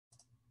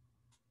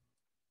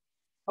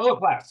Hello,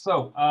 class.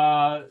 So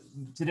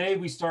today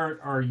we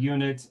start our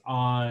unit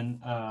on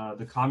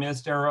the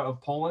communist era of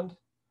Poland.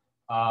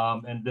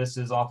 And this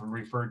is often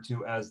referred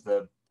to as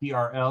the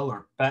PRL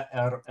or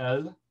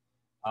PRL.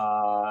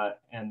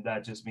 And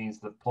that just means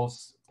the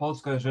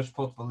Polska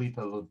Rzeczpospolita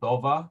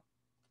Ludowa.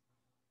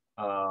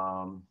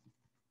 Often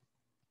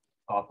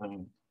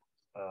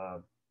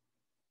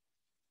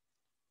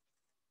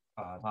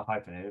not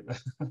hyphenated.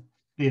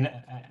 The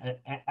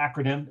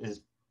acronym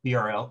is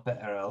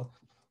PRL.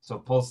 So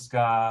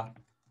Polska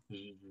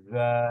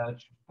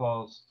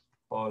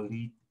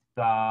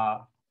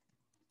Rzeczpospolita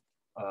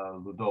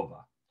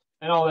Ludowa.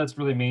 And all this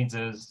really means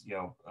is,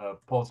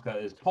 Polska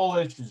is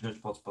Polish,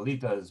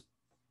 Rzeczpospolita is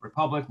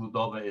Republic,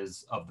 Ludowa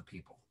is of the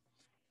people.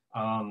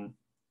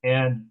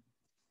 And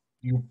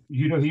you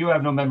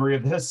have no memory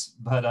of this,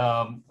 but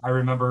I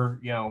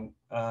remember,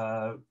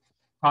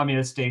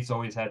 communist states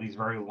always had these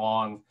very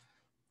long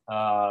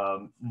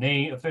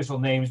official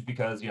names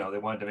because they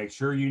wanted to make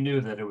sure you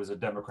knew that it was a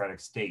democratic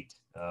state,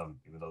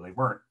 even though they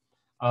weren't.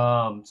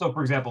 So,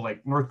 for example,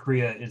 like North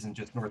Korea isn't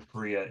just North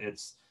Korea;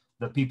 it's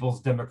the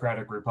People's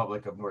Democratic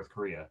Republic of North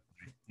Korea,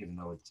 even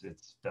though it's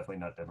definitely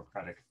not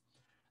democratic.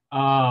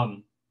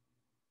 So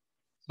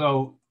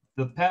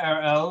the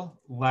PRL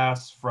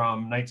lasts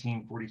from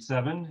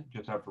 1947,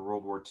 just after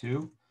World War II,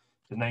 to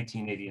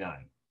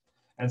 1989,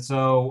 and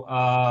so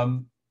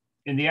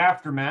in the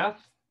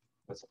aftermath.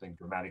 Something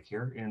dramatic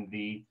here. In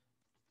the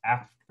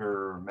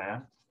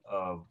aftermath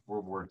of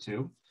World War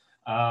II,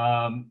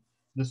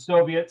 the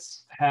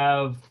Soviets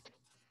have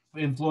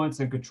influence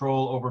and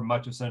control over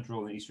much of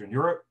Central and Eastern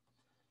Europe.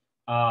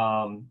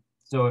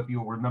 So if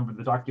you remember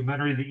the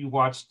documentary that you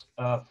watched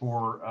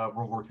for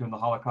World War II and the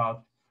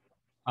Holocaust,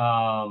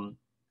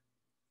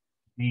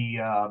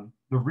 the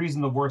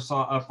reason the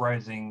Warsaw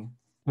Uprising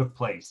took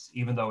place,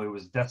 even though it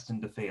was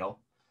destined to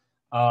fail,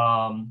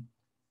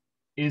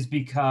 is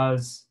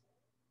because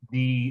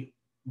the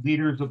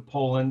leaders of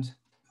Poland,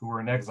 who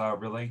were in exile,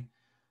 really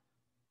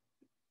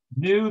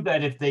knew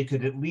that if they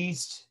could at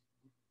least,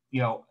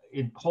 on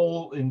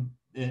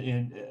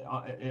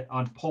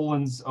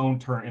Poland's own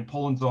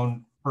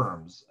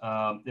terms,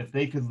 if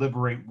they could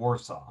liberate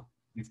Warsaw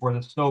before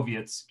the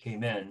Soviets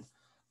came in,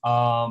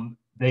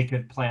 they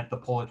could plant the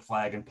Polish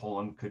flag and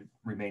Poland could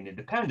remain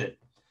independent.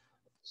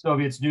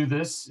 Soviets knew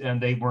this, and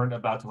they weren't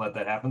about to let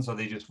that happen, so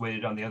they just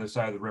waited on the other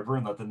side of the river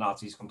and let the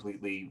Nazis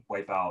completely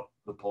wipe out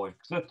the Polish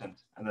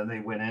resistance. And then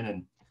they went in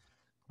and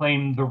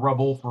claimed the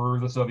rubble for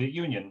the Soviet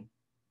Union.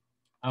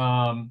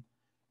 And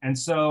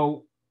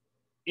so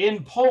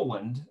in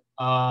Poland,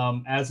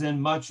 as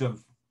in much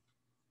of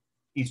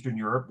Eastern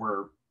Europe,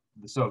 where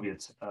the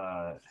Soviets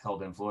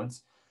held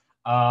influence,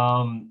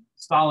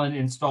 Stalin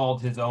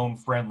installed his own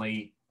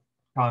friendly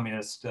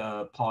communist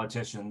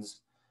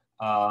politicians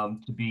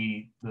to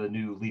be the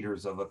new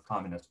leaders of a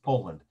communist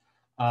Poland.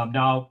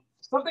 Now,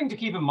 something to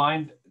keep in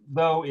mind,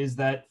 though, is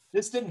that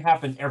this didn't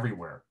happen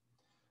everywhere.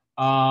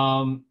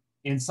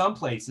 In some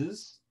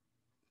places,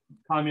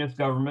 communist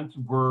governments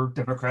were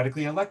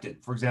democratically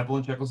elected. For example,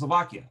 in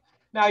Czechoslovakia.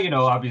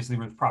 Now, obviously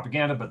there's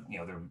propaganda, but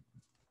there's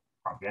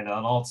propaganda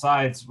on all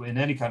sides in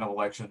any kind of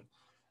election.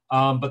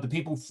 But the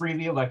people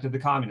freely elected the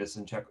communists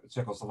in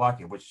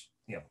Czechoslovakia, which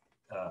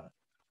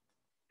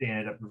they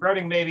ended up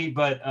regretting maybe,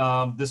 but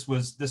this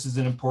is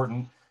an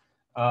important.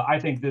 I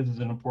think this is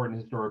an important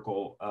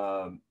historical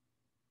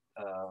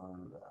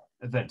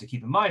event to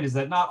keep in mind, is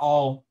that not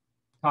all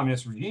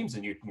communist regimes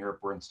in Eastern Europe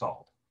were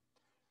installed.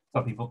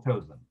 Some people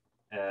chose them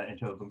and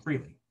chose them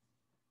freely.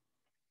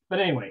 But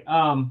anyway,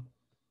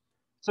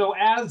 so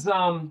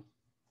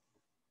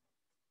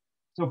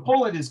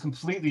Poland is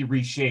completely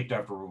reshaped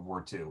after World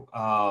War II.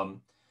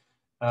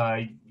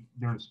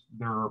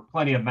 There are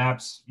plenty of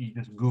maps. You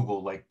just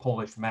Google like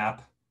Polish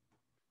map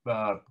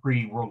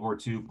pre-World War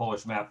II,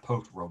 Polish map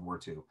post-World War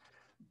II.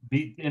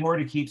 In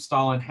order to keep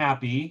Stalin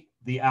happy,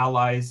 the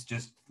Allies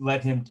just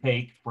let him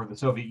take, for the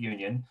Soviet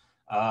Union,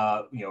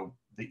 the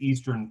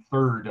eastern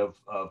third of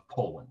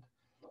Poland.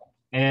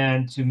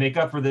 And to make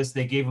up for this,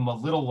 they gave him a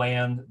little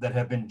land that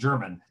had been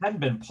German, hadn't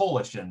been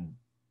Polish in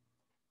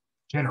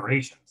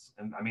generations.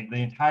 And I mean,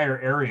 the entire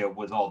area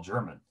was all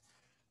German.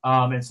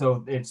 And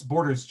so its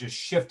borders just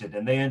shifted,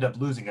 and they end up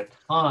losing a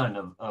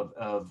ton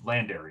of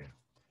land area.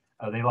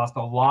 They lost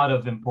a lot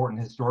of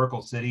important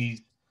historical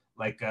cities,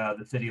 like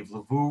the city of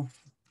Lvov.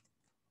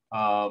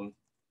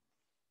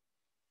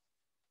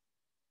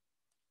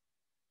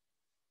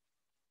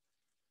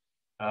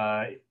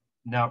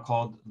 Now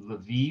called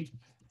Lviv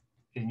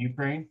in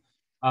Ukraine.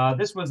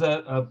 This was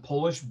a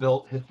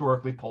Polish-built,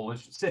 historically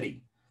Polish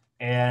city.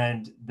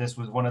 And this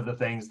was one of the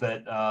things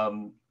that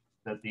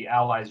that the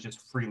Allies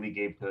just freely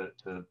gave to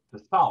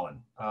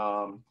Stalin,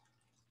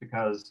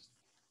 because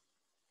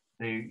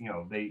they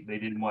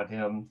didn't want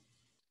him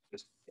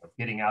just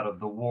getting out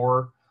of the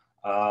war.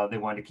 They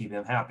wanted to keep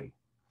him happy.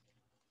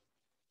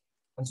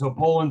 And so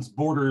Poland's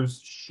borders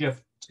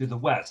shift to the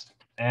west,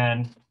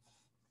 and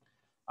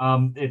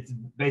it's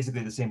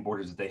basically the same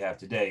borders that they have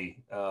today.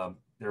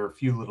 There are a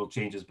few little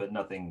changes, but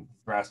nothing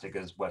drastic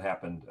as what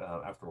happened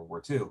after World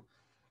War II.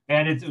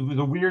 And it was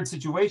a weird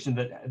situation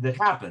that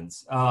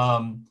happens.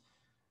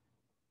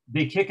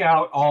 They kick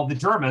out all the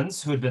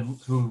Germans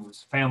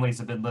whose families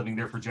have been living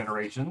there for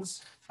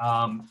generations.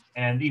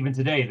 And even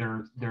today,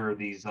 there are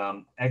these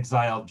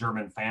exiled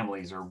German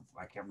families, or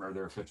I can't remember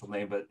their official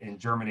name, but in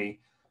Germany,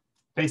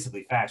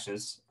 basically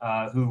fascists,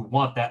 who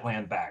want that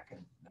land back.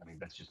 And I mean,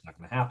 that's just not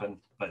going to happen.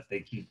 But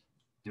they keep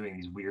doing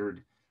these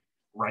weird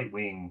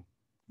right-wing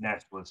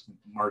nationalist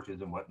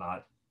marches and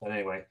whatnot. But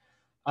anyway,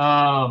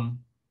 um,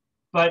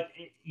 but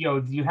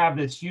you have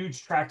this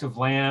huge tract of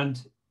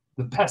land,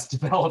 the best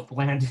developed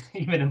land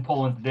even in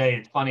Poland today.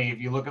 It's funny if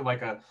you look at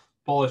like a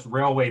Polish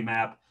railway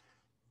map,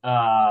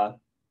 uh,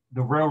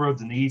 the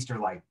railroads in the east are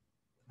like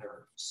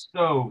they're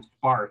so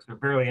sparse. There are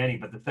barely any.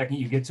 But the second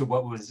you get to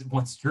what was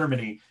once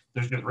Germany,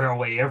 there's just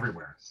railway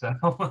everywhere. So,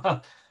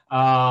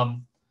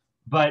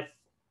 but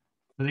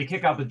so they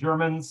kick out the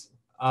Germans,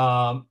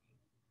 uh,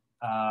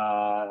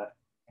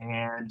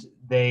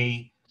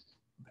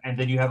 and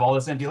then you have all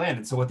this empty land.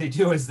 And so what they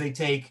do is they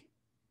take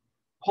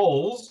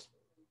Poles,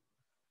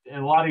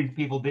 and a lot of these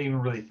people didn't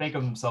even really think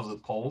of themselves as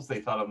Poles. They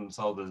thought of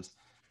themselves as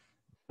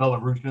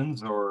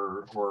Belarusians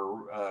or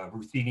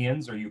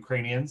Ruthenians or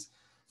Ukrainians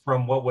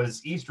from what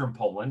was Eastern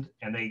Poland,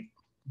 and they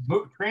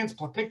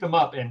picked them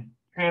up and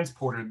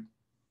transported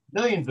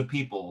millions of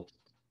people,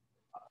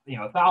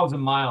 1,000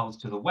 miles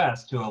to the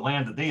west to a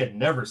land that they had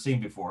never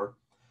seen before,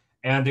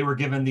 and they were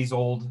given these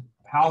old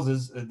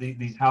houses,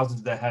 these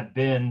houses that had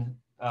been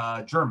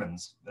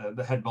Germans,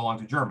 that had belonged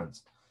to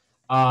Germans,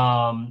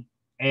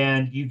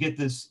 and you get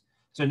this.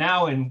 So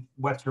now in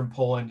Western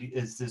Poland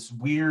is this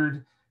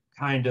weird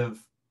kind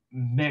of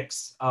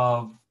mix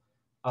of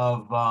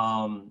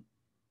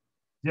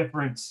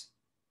different,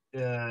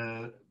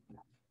 I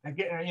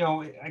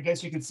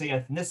guess you could say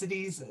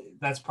ethnicities.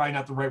 That's probably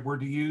not the right word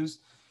to use,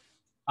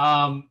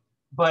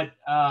 but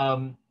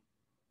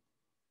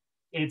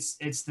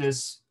it's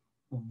this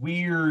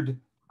weird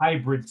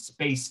hybrid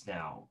space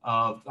now.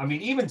 I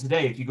mean, even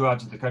today, if you go out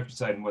to the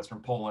countryside in Western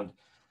Poland,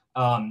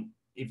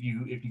 if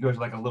you go to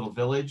like a little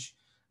village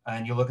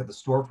and you look at the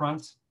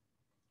storefronts,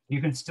 you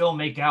can still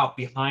make out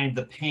behind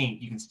the paint.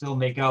 You can still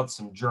make out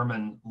some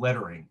German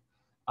lettering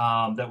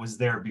that was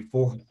there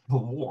before the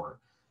war,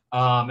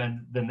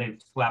 and then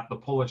they've slapped the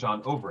Polish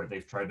on over it.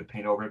 They've tried to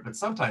paint over it, but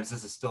sometimes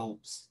this is still,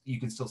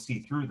 you can still see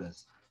through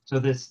this. So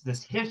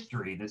this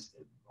history, this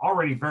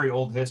already very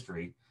old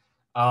history,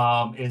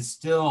 is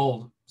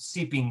still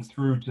seeping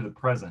through to the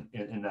present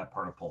in that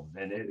part of Poland,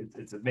 and it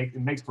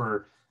makes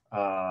for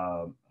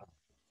a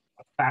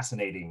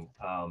fascinating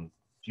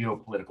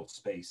geopolitical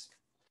space.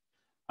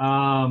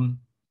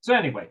 So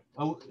anyway,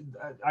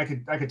 I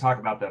could talk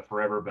about that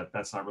forever, but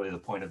that's not really the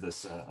point of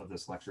this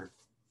lecture.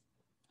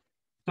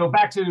 So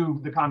back to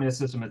the communist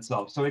system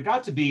itself. So it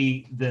got to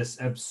be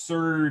this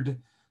absurd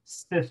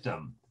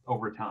system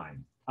over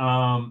time,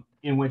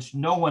 in which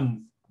no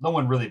one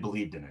really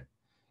believed in it.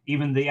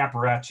 Even the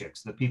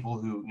apparatchiks, the people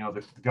who,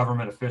 the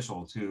government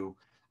officials who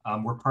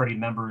were party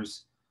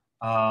members,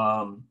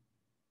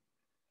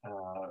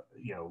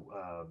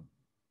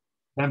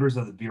 members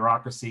of the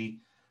bureaucracy,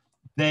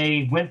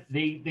 they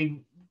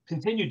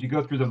continued to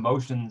go through the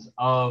motions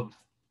of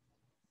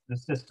the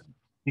system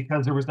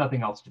because there was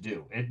nothing else to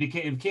do. It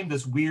became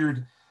this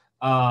weird,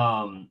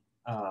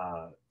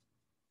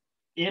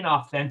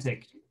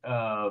 inauthentic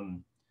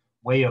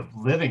way of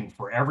living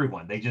for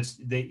everyone.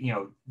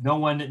 No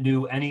one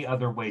knew any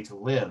other way to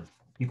live.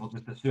 People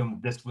just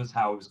assumed this was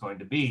how it was going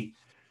to be,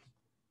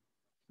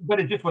 but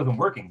it just wasn't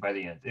working by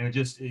the end. It was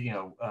just,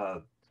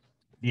 the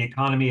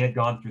economy had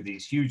gone through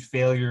these huge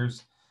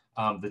failures.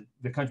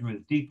 The country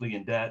was deeply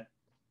in debt,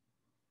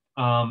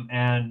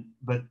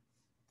 but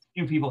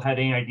few people had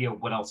any idea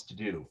what else to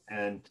do,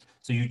 and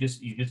so you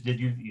just did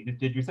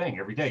your thing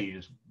every day. You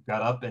just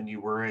got up and you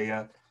were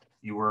a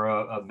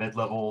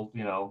mid-level,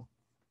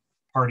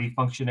 party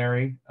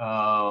functionary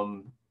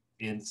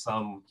in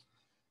some,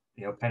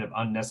 kind of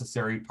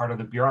unnecessary part of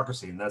the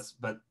bureaucracy, and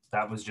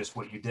that was just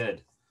what you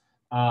did.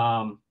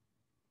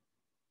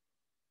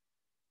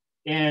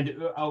 And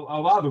a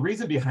lot of the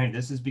reason behind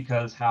this is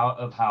because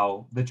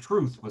how the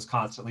truth was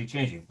constantly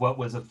changing. What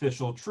was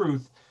official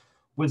truth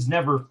was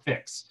never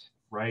fixed,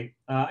 right?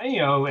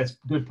 And, as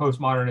good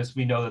postmodernists,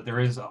 we know that there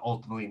is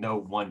ultimately no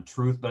one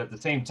truth, but at the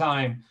same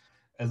time,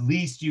 at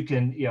least you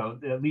can,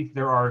 at least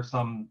there are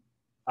some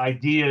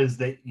ideas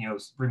that,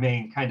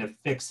 remain kind of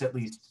fixed, at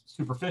least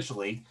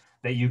superficially,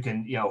 that you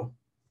can,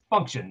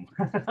 function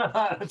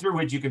through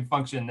which you can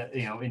function,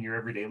 in your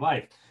everyday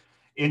life.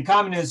 In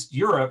communist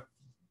Europe,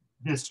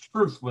 this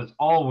truth was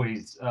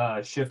always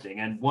shifting.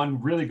 And one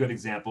really good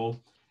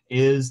example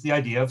is the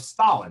idea of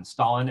Stalin.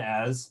 Stalin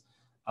as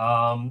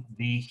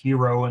the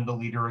hero and the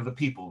leader of the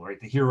people,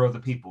 right? The hero of the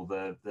people,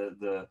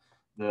 the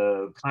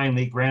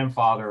kindly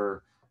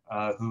grandfather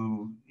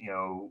who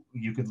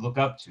you could look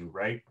up to,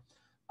 right?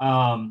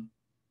 And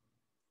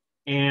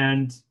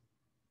in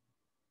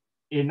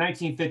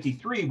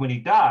 1953, when he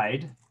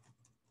died,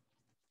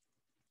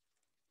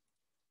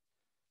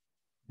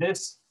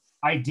 this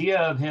idea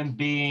of him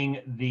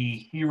being the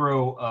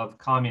hero of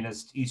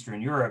communist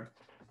Eastern Europe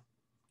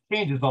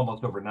changes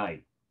almost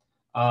overnight.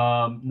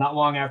 Not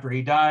long after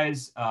he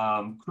dies,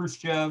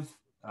 Khrushchev,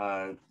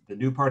 the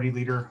new party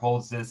leader,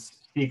 holds this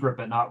secret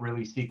but not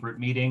really secret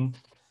meeting.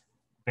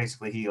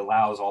 Basically, he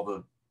allows all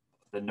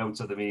the notes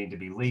of the meeting to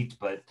be leaked,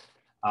 but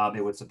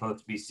it was supposed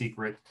to be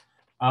secret,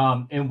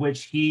 in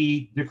which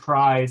he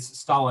decries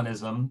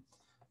Stalinism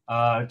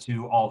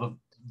to all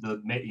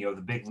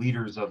the big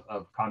leaders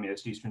of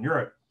communist Eastern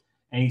Europe,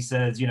 and he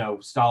says,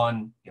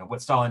 Stalin,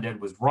 what Stalin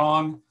did was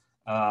wrong.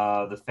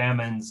 The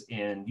famines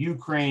in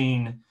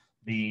Ukraine,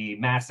 the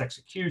mass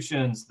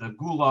executions, the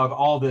Gulag,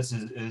 all this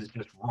is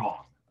just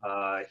wrong.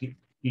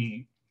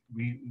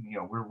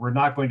 We're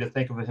not going to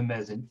think of him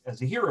as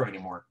a hero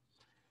anymore.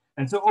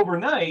 And so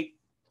overnight,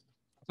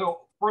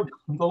 so for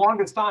the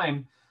longest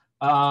time,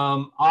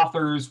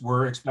 authors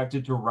were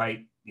expected to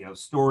write,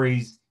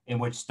 stories in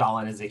which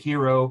Stalin is a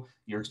hero.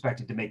 You're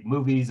expected to make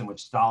movies in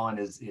which Stalin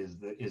is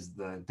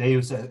the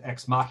Deus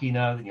ex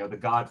machina, the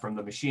god from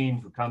the machine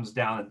who comes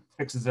down and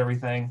fixes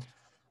everything.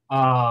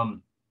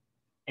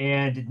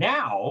 And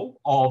now,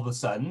 all of a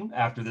sudden,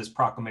 after this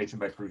proclamation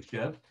by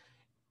Khrushchev,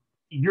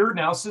 you're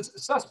now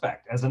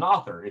suspect as an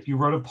author. If you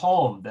wrote a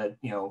poem that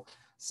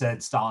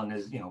said Stalin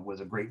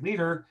was a great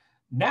leader,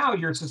 now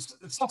you're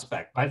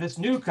suspect by this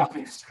new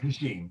communist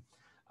regime.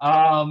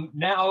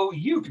 Now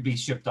you could be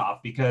shipped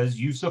off because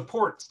you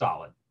support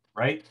Stalin,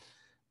 right?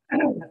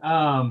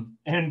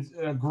 And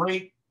a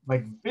great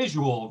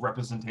visual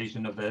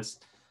representation of this,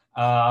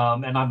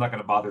 and I'm not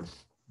going to bother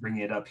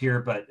bringing it up here,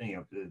 but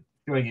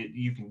showing it,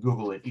 you can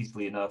Google it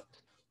easily enough.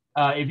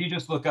 If you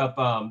just look up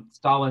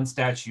Stalin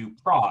statue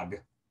Prague,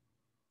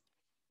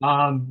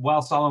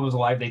 while Stalin was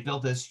alive, they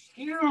built this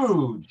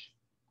huge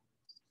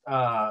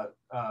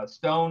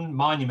stone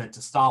monument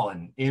to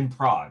Stalin in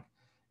Prague.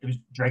 It was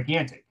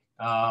gigantic,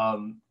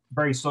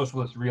 very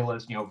socialist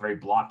realist, very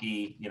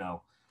blocky,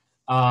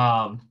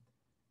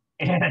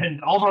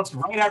 and almost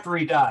right after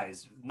he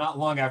dies, not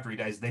long after he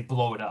dies, they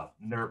blow it up.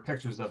 And there are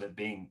pictures of it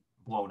being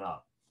blown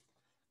up.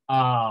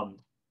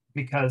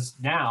 Because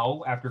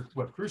now, after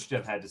what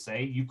Khrushchev had to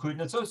say, you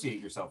couldn't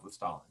associate yourself with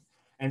Stalin.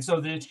 And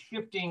so this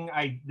shifting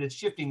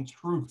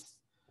truth,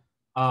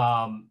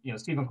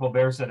 Stephen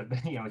Colbert said,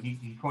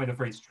 he coined the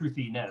phrase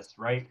truthiness,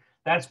 right?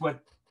 That's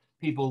what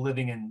people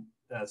living in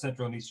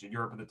Central and Eastern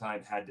Europe at the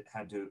time had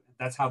to,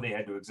 that's how they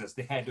had to exist.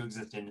 They had to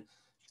exist in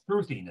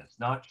truthiness,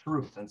 not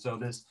truth. And so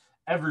this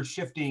ever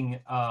shifting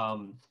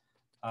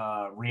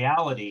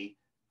reality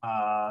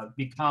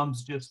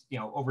becomes just,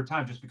 over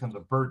time, just becomes a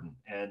burden.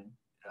 And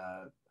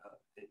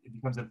it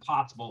becomes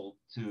impossible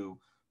to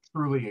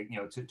truly,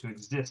 to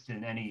exist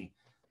in any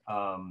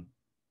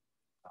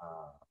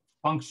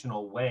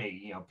functional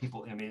way.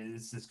 People,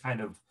 it's this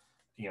kind of,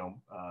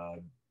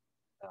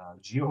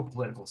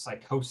 geopolitical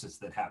psychosis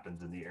that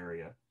happens in the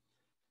area.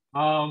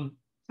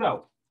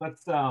 So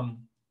let's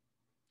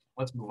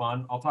move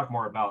on. I'll talk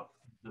more about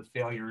the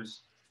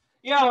failures.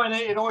 And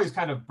it always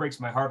kind of breaks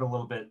my heart a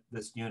little bit,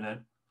 this unit,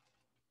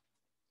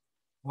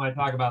 when I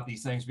talk about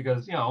these things,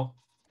 because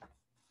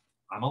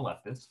I'm a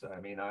leftist. I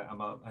mean,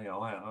 I'm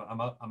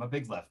a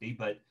big lefty,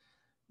 but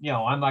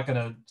I'm not going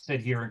to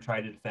sit here and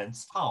try to defend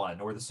Stalin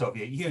or the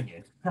Soviet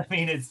Union. I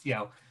mean, it's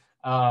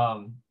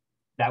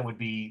that would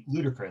be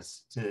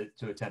ludicrous to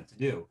attempt to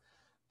do.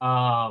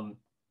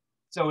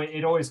 So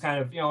it always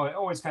kind of it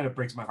always kind of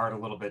breaks my heart a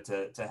little bit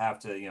to have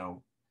to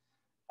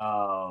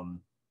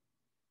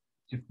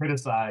to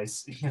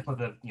criticize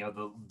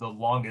the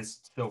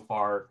longest so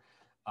far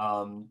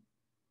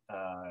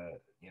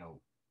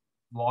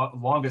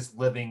longest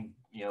living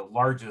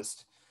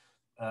largest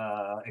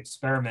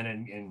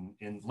experiment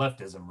in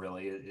leftism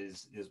really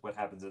is what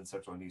happens in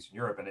Central and Eastern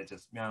Europe, and it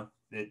just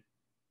it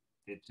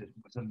just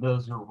was a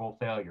miserable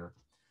failure.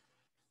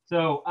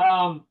 So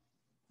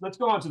let's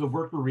go on to the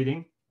work we're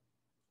reading.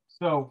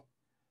 So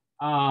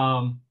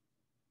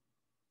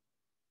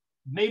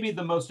maybe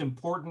the most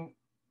important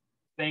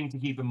thing to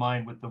keep in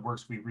mind with the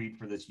works we read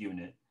for this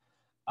unit,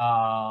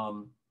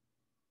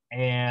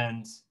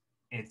 and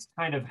it's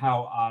kind of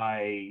how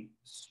I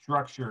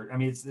structure. I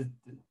mean,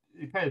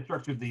 it kind of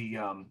structured the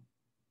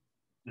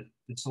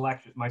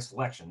selection, my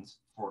selections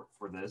for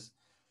this,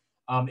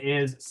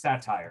 is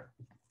satire.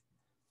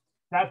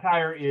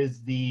 Satire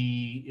is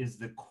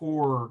the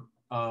core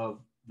of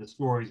the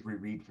stories we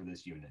read for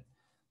this unit.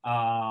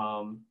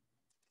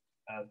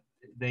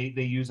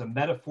 They use a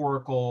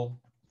metaphorical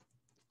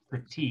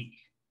critique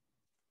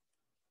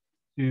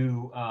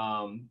to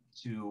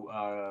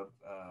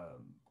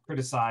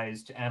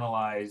criticize, to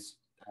analyze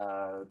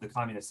the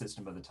communist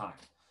system of the time.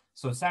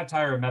 So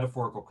satire and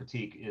metaphorical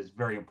critique is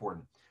very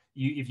important.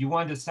 If you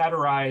wanted to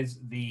satirize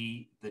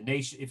the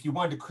nation, if you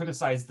wanted to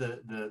criticize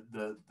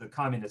the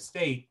communist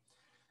state,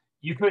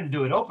 you couldn't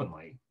do it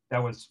openly.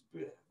 That was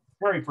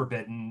very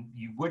forbidden.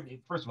 You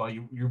wouldn't. First of all,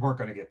 you weren't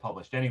going to get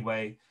published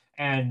anyway,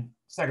 and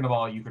second of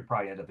all, you could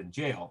probably end up in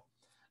jail.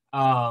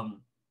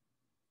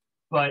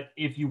 But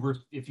if you were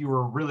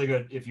really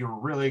good, if you were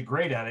really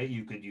great at it,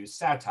 you could use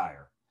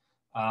satire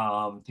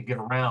to get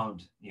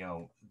around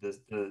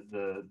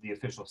the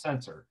official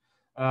censor.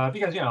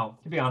 Because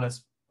to be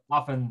honest,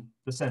 often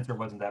the censor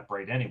wasn't that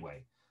bright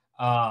anyway.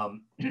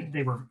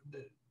 They were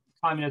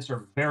communists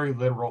are very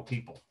literal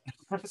people.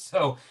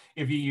 So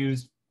if you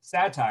use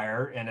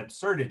satire and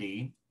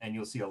absurdity, and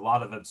you'll see a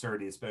lot of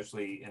absurdity,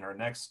 especially in our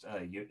next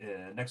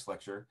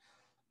lecture,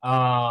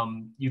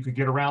 you could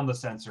get around the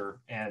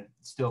censor and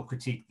still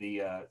critique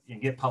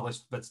and get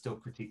published, but still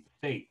critique the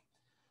state.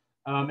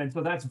 And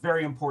so that's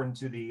very important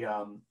to the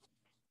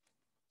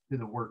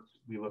work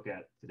we look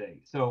at today.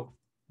 So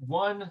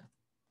one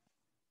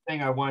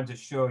thing I wanted to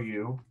show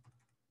you,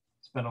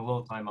 spend a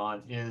little time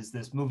on, is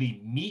this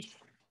movie Meek.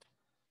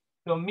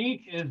 So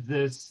Meek is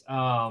this,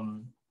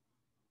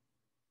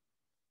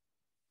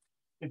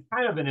 it's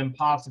kind of an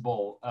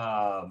impossible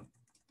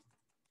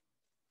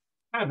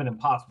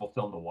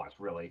film to watch,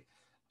 really.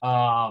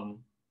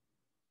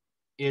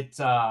 It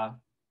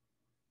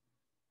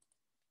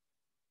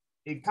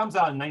comes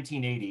out in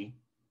 1980.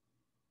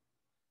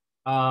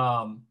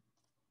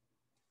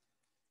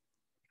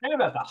 Kind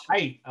of at the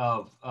height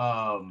of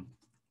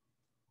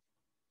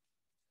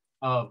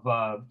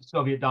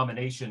Soviet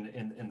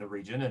domination in the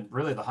region, and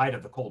really the height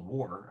of the Cold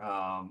War.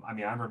 I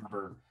mean, I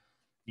remember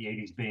the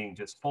 80s being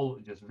just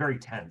very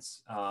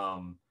tense. I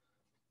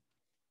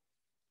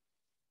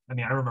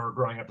mean, I remember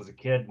growing up as a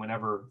kid,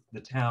 whenever the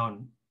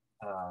town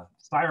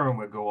siren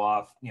would go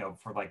off,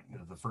 for like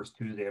the first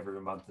Tuesday of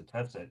every month to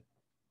test it.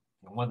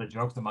 And one of the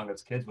jokes among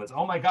us kids was,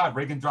 "Oh my God,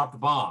 Reagan dropped the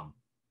bomb,"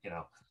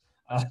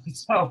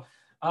 So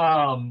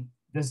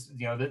this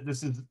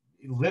is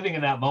living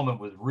in that moment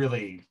was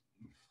really,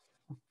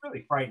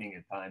 really frightening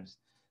at times.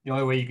 The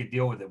only way you could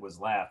deal with it was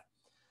laugh.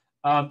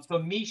 So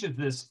Mish is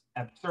this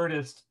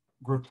absurdist,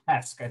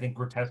 grotesque, I think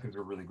grotesque is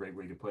a really great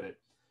way to put it,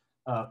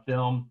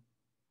 film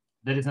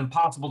that is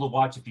impossible to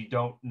watch if you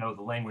don't know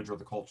the language or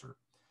the culture.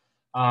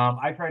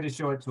 I tried to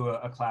show it to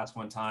a class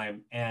one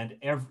time, and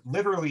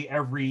literally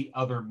every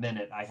other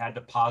minute I had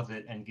to pause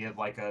it and give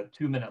like a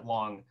 2-minute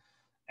long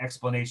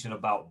explanation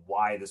about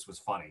why this was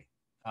funny.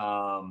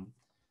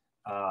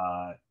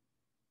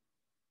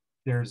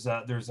 There's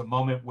a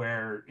moment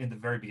where in the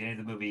very beginning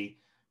of the movie,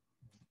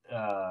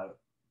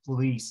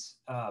 police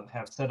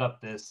have set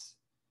up this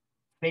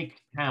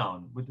fake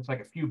town with just like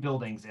a few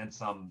buildings and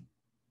some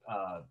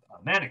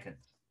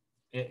mannequins,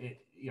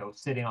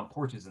 sitting on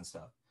porches and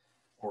stuff,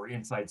 or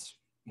inside,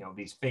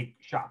 these fake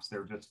shops.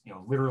 They're just,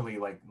 literally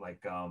like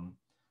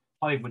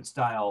Hollywood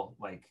style,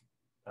 like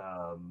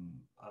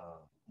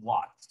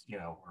lots,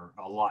 or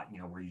a lot,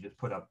 where you just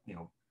put up,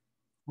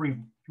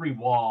 three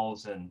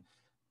walls and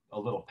a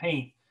little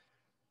paint.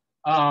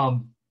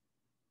 And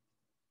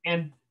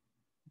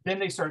then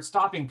they start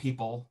stopping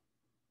people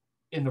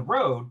in the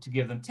road to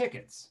give them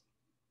tickets.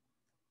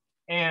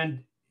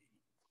 And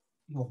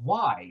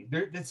why?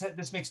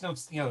 This makes no,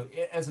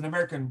 as an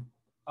American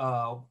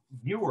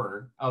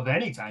viewer of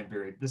any time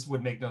period, this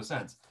would make no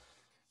sense.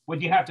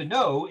 What you have to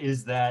know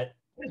is that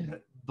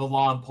the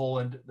law in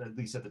Poland, at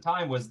least at the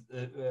time, was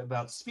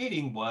about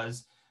speeding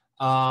was,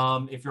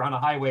 if you're on a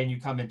highway and you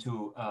come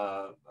into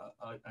a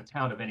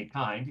town of any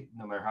kind,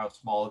 no matter how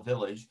small a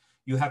village,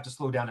 you have to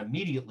slow down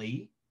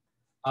immediately,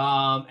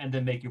 and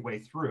then make your way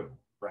through,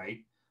 right?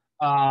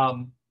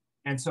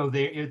 And so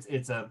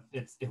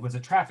it was a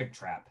traffic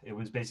trap. It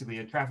was basically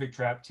a traffic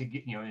trap to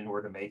get, in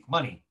order to make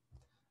money,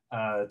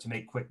 to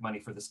make quick money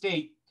for the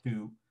state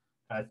to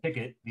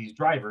ticket these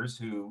drivers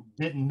who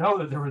didn't know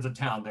that there was a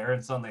town there,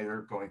 and suddenly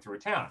they're going through a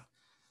town.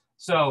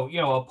 So,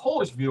 a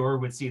Polish viewer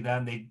would see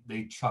that and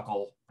they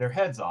chuckle their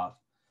heads off.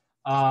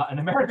 An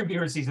American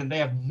viewer sees and they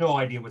have no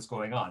idea what's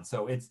going on.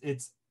 So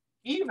it's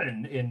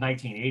even in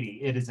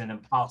 1980, it is an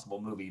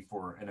impossible movie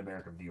for an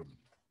American viewer.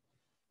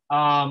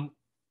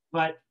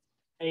 But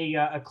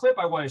a clip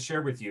I want to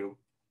share with you,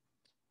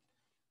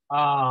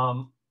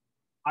 I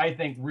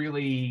think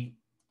really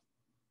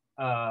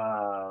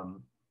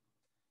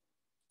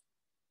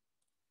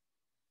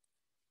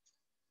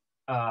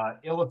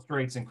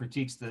illustrates and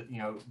critiques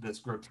this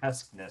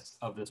grotesqueness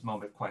of this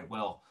moment quite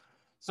well.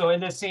 So in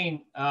this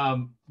scene,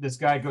 this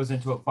guy goes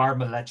into a bar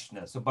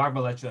mleczne. So bar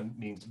mleczne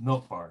means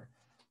milk bar.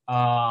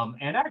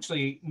 And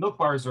actually, milk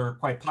bars are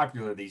quite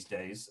popular these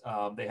days.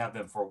 They have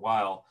been for a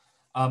while.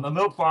 A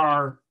milk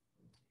bar,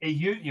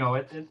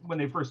 when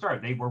they first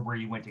started, they were where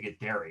you went to get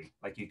dairy.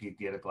 Like you could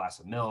get a glass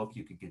of milk,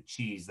 you could get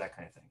cheese, that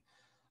kind of thing.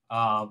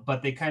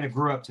 But they kind of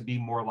grew up to be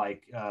more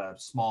like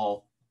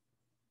small.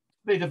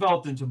 They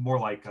developed into more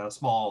like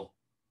small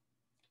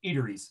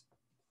eateries.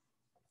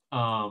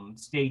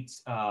 State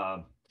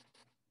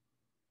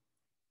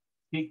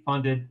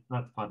funded,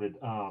 not funded.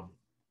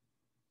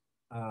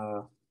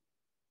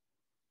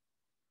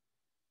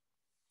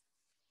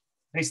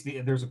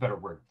 Basically, there's a better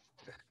word.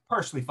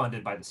 Partially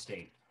funded by the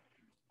state,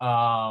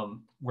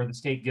 where the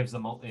state gives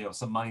them,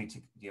 some money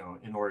to,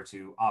 in order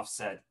to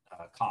offset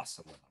costs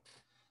of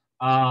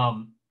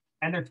whatnot.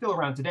 And they're still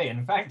around today. And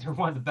in fact, they're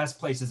one of the best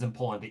places in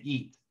Poland to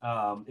eat.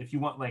 If you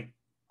want like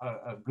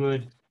a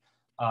good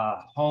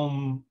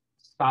home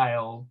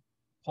style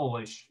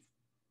Polish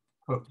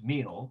cooked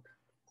meal,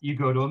 you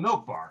go to a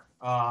milk bar.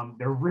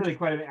 They're really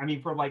quite,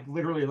 for like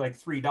literally like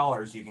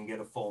 $3, you can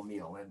get a full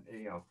meal. And,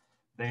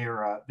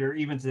 they're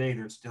even today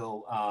they're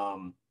still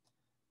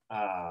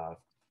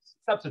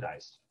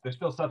subsidized. They're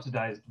still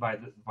subsidized by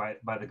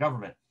the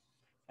government.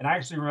 And I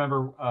actually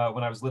remember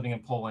when I was living in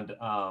Poland,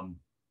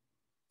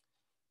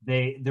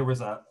 there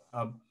was a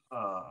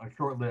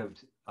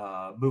short-lived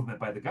movement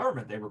by the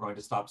government. They were going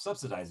to stop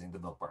subsidizing the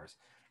milk bars,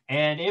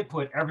 and it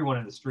put everyone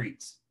in the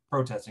streets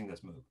protesting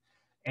this move.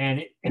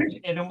 And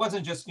it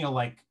wasn't just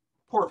like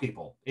poor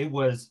people. It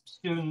was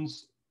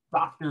students,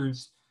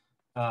 doctors,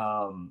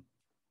 um,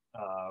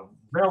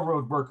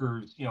 railroad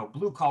workers,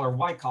 blue collar,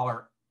 white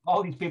collar.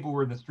 All these people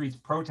were in the streets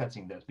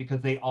protesting this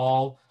because they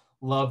all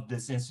loved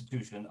this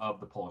institution of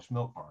the Polish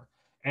milk bar.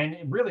 And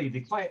really,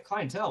 the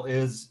clientele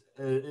is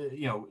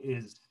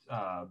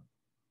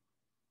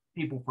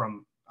people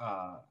from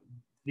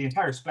the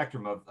entire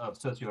spectrum of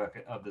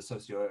the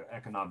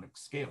socioeconomic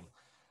scale.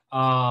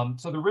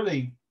 So they're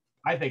really,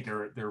 I think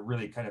they're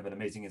really kind of an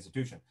amazing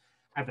institution.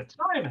 At the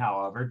time,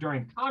 however,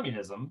 during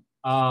communism,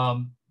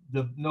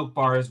 the milk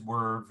bars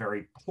were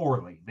very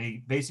poorly.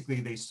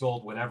 They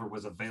sold whatever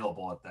was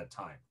available at that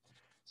time.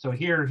 So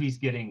here he's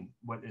getting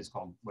what he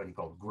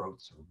called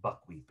groats or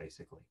buckwheat,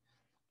 basically.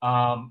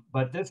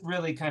 But this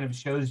really kind of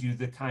shows you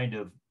the kind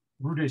of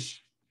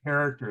brutish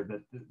character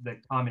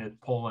that communist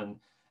Poland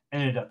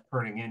ended up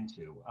turning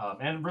into,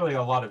 and really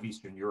a lot of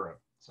Eastern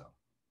Europe. So,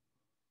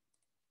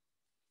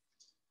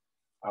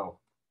 oh,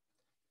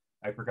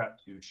 I forgot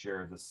to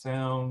share the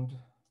sound.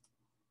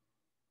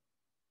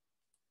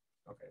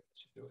 Okay, that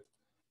should do it.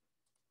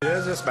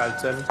 Pire ze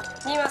smalcem.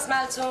 Nie ma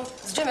smalcu,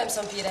 z dżemem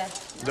są pire.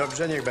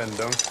 Dobrze, niech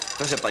będą.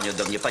 Proszę panią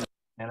do mnie, pani.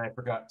 And I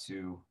forgot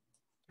to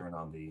turn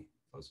on the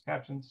closed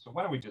captions. So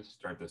why don't we just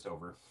start this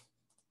over?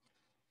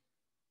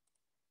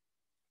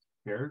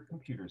 Share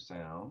computer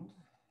sound.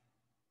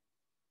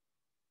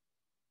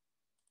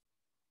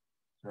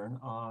 Turn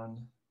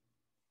on.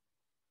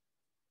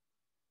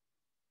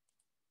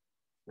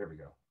 There we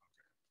go.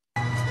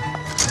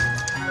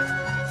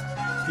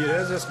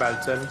 Pire ze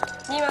smalcem.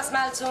 Nie ma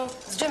smalcu,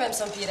 z dżemem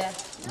są pire.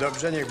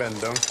 Dobrze, niech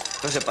będą.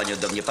 Proszę panią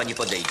do mnie, pani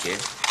podejdzie.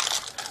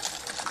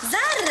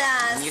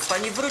 Zaraz! Niech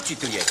pani wróci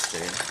tu jeszcze.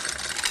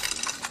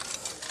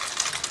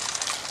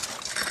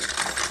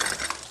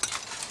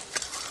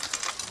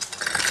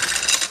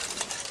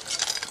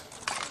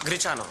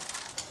 Gryczano.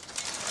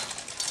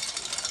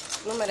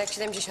 Numerek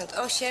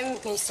 78,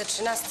 miejsce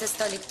 13,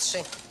 stolik 3.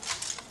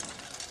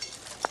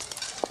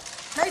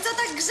 No i co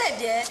tak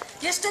grzebie?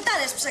 Jeszcze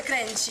talerz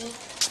przekręci.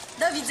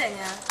 Do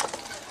widzenia.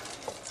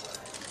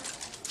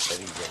 Do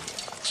widzenia.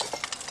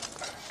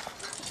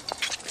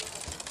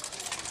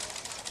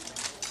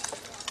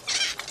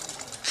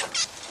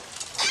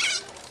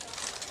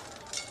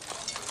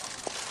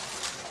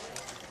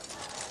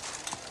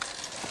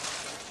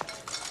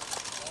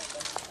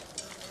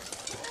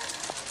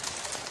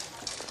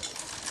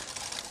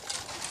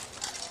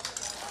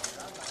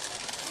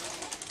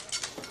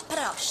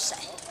 Proszę.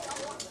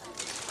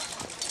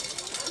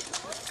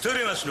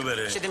 Który masz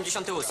numery?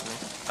 78.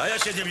 A ja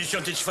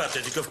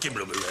 74, tylko w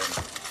kiblu byłem.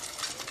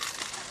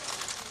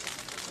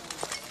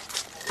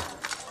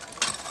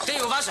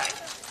 Ty, uważaj!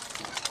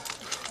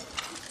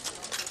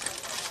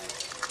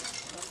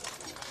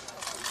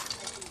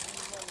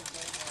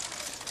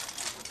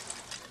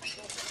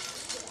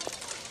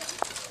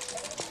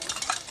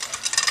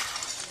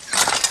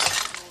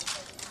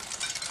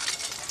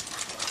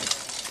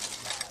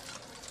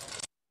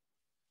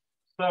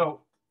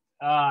 So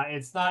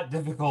it's not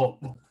difficult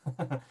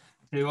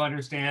to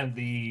understand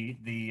the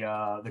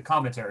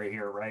commentary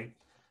here, right?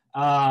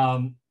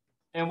 And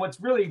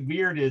what's really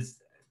weird is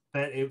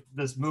that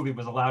this movie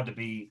was allowed to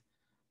be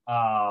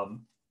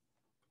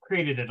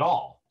created at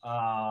all.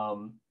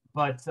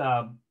 But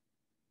I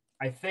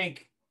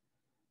think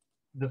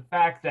the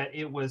fact that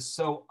it was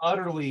so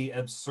utterly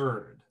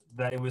absurd,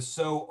 that it was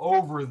so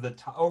over the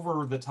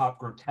top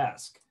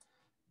grotesque,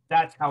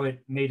 that's how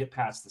it made it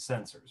past the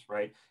censors,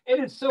 right? It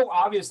is so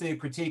obviously a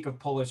critique of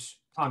Polish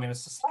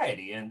communist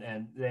society and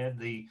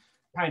the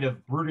kind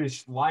of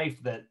brutish life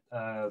that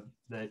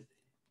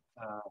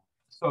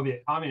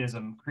Soviet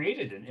communism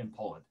created in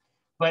Poland.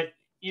 But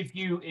if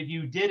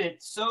you did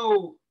it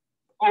so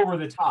over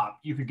the top,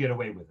 you could get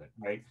away with it,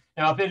 right?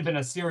 Now, if it had been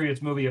a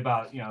serious movie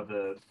about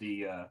the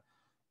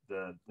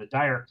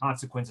dire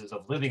consequences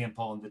of living in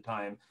Poland at the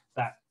time,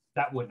 that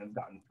wouldn't have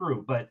gotten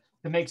through. But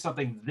to make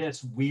something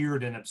this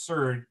weird and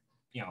absurd,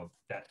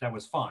 that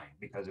was fine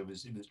because it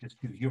was just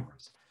too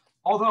humorous.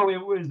 Although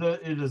it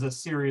is a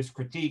serious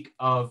critique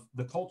of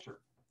the culture.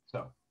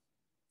 So,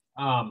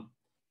 but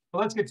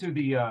let's get to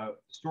the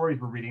stories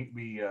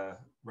we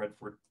read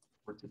for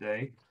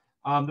today.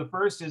 The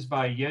first is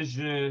by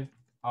Jerzy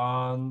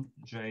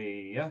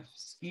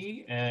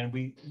Andrzejewski, and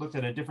we looked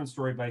at a different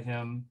story by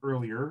him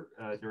earlier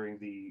during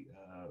the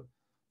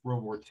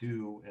World War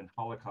II and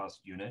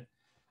Holocaust unit.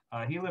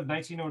 He lived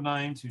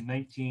 1909 to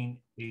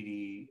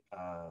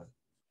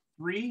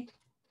 1983.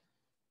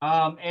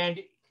 And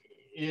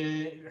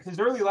his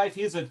early life,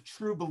 he is a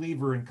true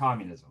believer in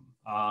communism.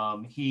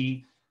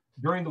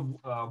 During the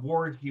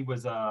war, he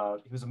was a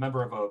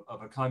member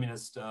of a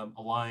communist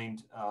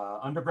aligned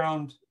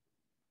underground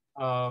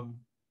um,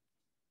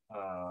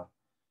 uh,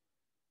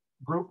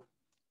 group,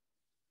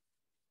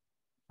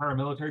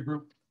 paramilitary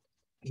group.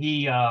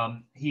 He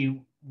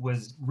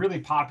was really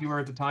popular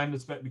at the time,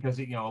 because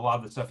a lot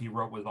of the stuff he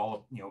wrote was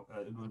all it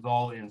was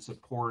all in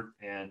support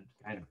and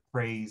kind of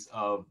praise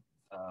of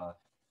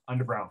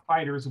underground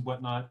fighters and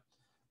whatnot.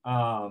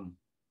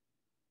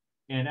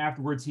 And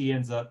afterwards, he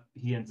ends up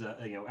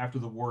after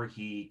the war,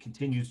 he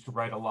continues to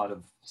write a lot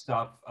of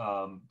stuff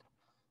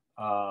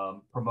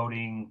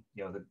promoting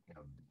the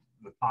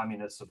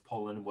communists of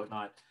Poland and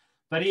whatnot.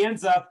 But he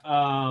ends up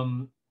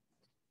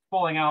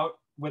falling out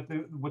with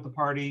the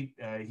party.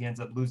 He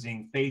ends up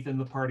losing faith in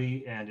the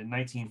party, and in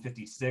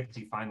 1956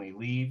 he finally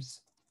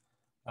leaves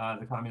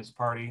the Communist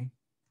Party.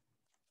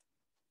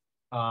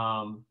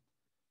 But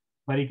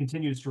he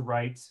continues to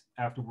write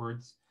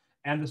afterwards.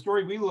 And the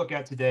story we look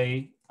at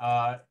today,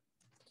 the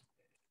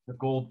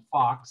Gold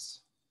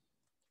Fox,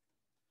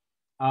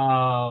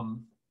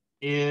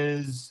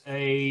 is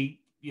an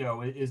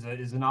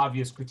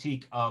obvious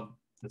critique of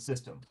the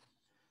system.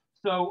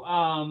 So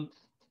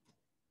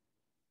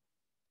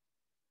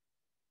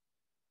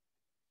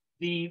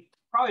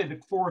probably the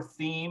core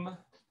theme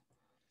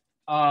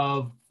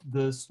of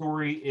the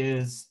story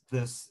is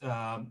this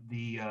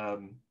the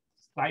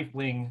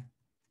stifling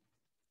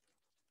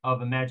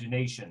of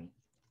imagination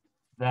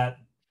that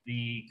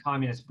the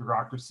communist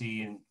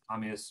bureaucracy and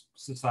communist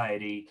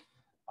society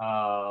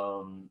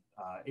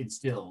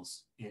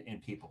instills in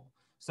people.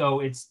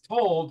 So it's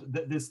told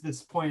that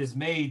this point is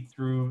made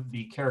through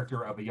the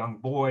character of a young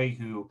boy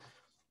who,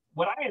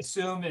 what I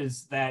assume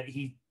is that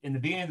he, in the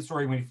beginning of the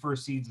story, when he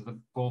first sees the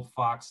gold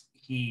fox,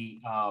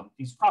 he's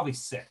probably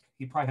sick.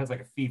 He probably has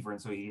like a fever,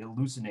 and so he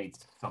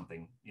hallucinates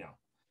something,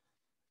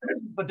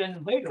 But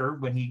then later,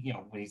 when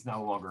he's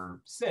no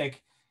longer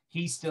sick,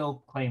 he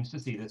still claims to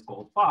see this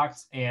gold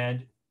fox,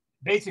 and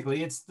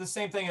basically it's the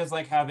same thing as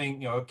like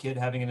having a kid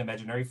having an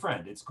imaginary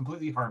friend. It's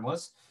completely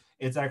harmless.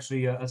 It's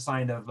actually a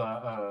sign of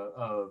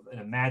an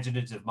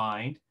imaginative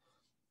mind,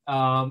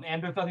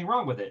 and there's nothing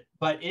wrong with it.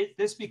 But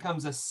this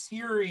becomes a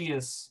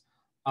serious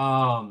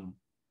problem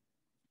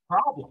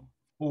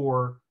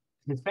for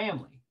his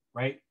family,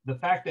 right? The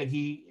fact that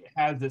he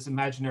has this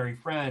imaginary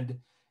friend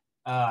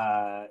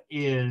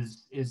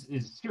is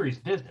serious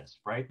business,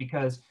 right?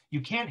 Because you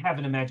can't have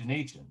an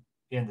imagination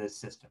in this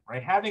system,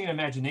 right? Having an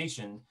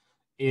imagination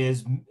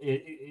is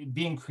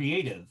being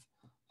creative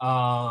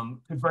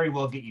could very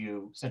well get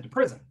you sent to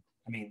prison.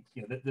 I mean,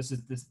 this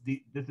is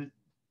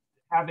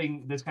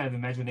having this kind of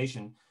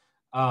imagination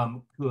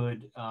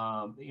could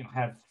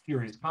have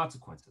serious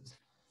consequences.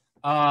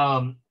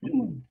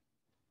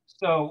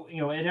 So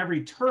at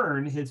every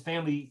turn, his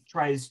family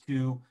tries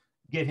to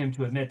get him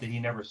to admit that he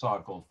never saw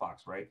a gold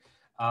fox, right?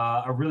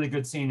 A really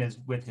good scene is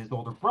with his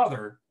older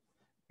brother.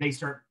 They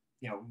start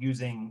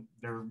using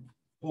their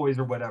toys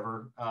or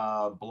whatever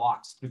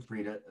blocks to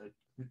create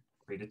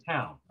a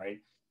town, right?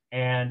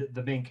 And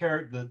the main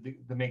character,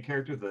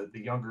 the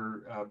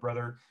younger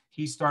brother,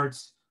 he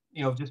starts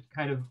just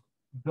kind of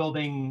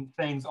building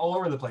things all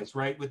over the place,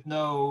 right, with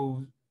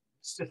no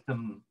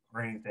system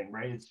or anything,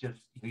 right? It's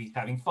just he's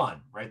having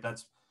fun, right?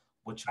 That's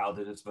what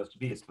childhood is supposed to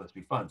be. It's supposed to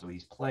be fun, so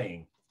he's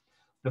playing.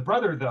 The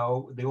brother,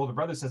 though, the older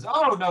brother says,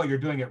 "Oh no, you're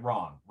doing it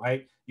wrong,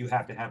 right? You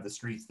have to have the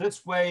streets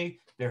this way.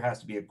 There has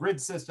to be a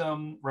grid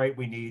system, right?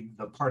 We need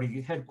the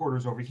party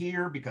headquarters over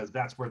here because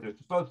that's where they're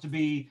supposed to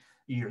be.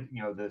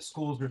 The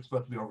schools are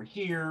supposed to be over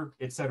here,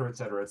 et cetera, et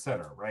cetera, et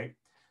cetera, right?"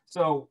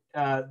 So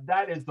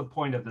that is the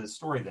point of the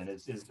story. Then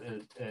is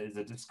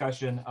a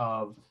discussion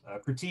of a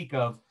critique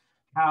of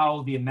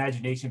how the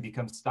imagination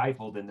becomes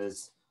stifled in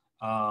this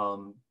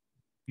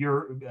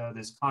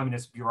this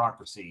communist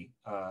bureaucracy,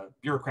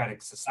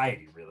 bureaucratic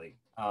society, really.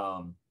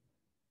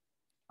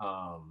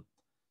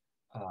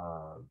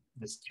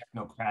 This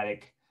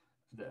technocratic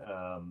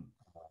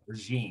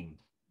regime.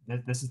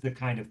 This is the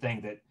kind of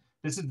thing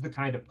this is the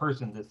kind of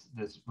person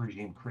this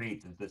regime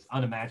creates, is this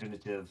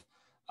unimaginative,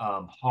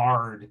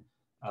 hard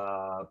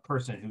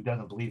person who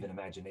doesn't believe in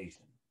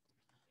imagination.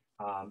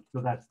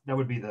 So that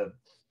would be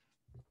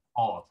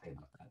all I'll say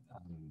about that.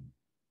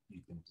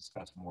 You can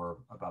discuss more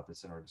about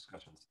this in our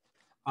discussions.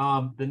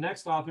 The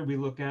next author we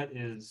look at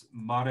is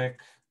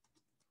Marek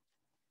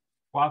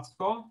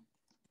Hłasko.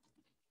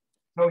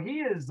 So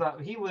he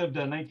lived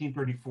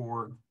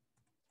 1934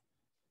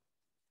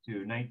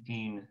 to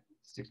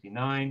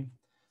 1969.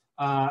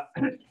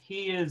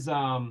 He is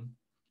kind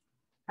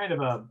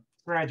of a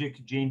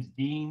tragic James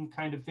Dean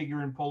kind of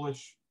figure in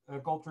Polish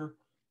culture.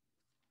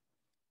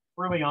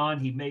 Early on,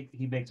 he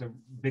makes a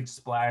big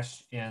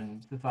splash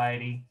in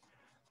society.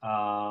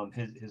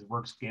 His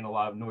works gain a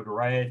lot of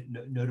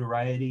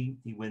notoriety.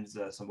 He wins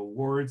some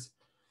awards,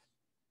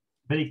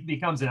 but he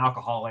becomes an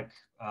alcoholic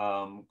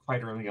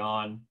quite early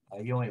on.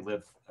 He only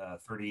lived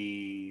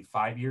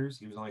 35 years.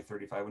 He was only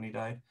 35 when he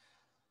died.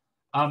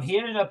 He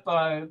ended up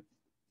going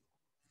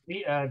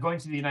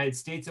to the United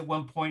States at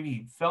one point.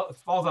 He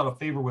falls out of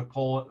favor with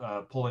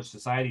Polish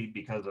society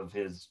because of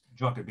his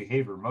drunken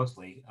behavior,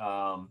 mostly.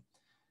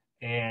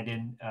 And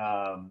in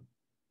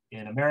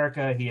in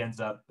America, he ends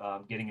up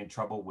getting in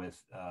trouble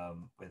with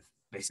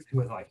basically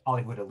with like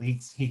Hollywood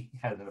elites. He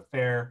has an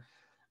affair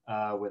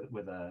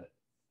with a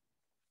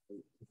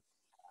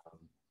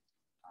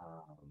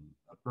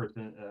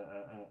person,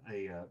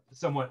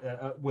 someone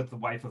with the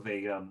wife of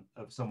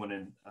someone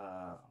in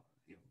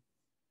you know,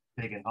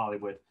 big in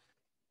Hollywood.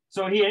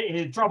 So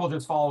his trouble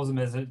just follows him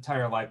his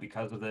entire life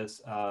because of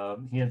this.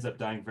 He ends up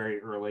dying very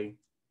early.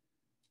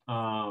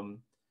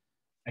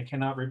 I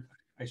cannot.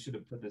 I should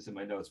have put this in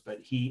my notes, but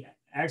he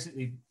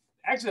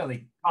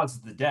accidentally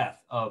causes the death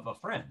of a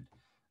friend.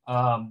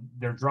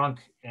 They're drunk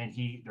and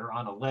they're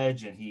on a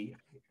ledge, and I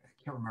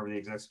can't remember the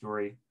exact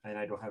story, and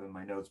I don't have it in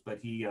my notes, but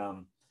he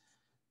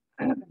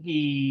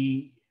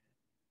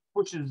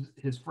pushes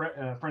his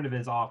friend of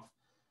his off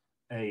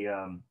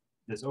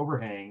this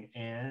overhang,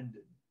 and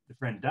the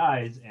friend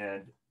dies,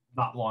 and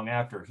not long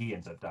after he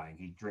ends up dying.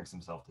 He drinks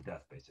himself to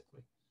death,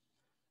 basically.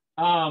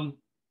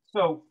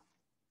 So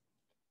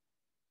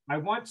I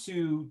want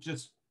to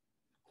just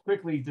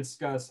quickly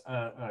discuss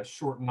a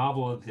short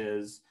novel of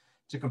his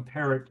to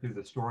compare it to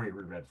the story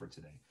we read for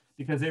today,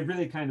 because they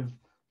really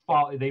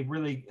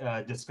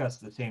discuss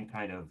the same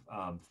kind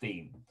of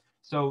theme.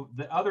 So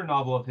the other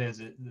novel of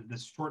his,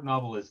 this short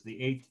novel, is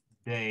The Eighth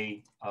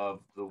Day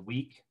of the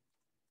Week,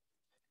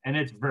 and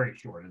it's very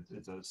short.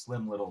 It's a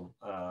slim little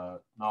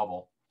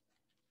novel,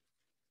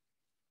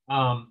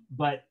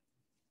 but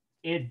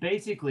it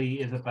basically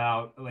is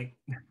about, like,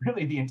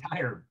 really the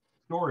entire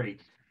story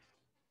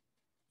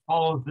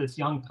follows this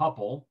young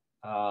couple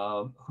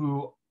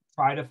who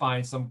try to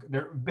find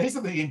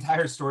basically the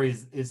entire story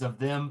is of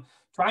them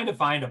trying to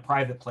find a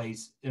private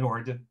place in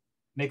order to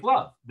make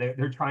love.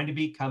 They're trying to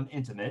become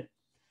intimate,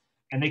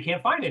 and they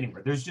can't find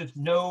anywhere. There's just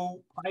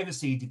no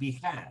privacy to be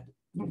had.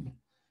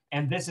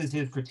 And this is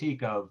his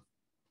critique of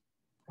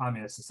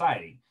communist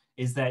society,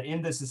 is that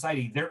in this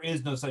society, there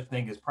is no such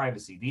thing as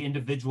privacy. The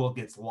individual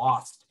gets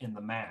lost in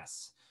the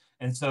mass.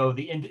 And so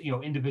the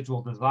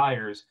individual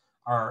desires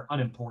are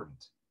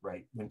unimportant,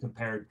 right, when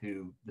compared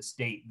to the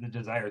state, the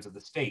desires of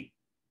the state.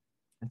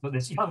 And so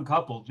this young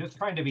couple, just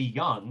trying to be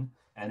young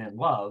and in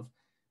love,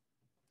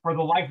 for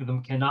the life of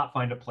them, cannot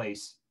find a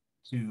place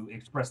to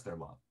express their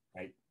love,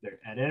 right?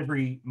 At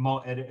every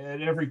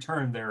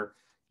turn, they're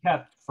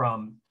kept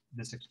from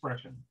this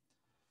expression.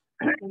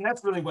 And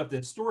that's really what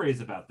this story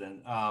is about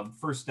then.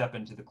 First Step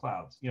into the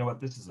Clouds. You know what?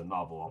 This is a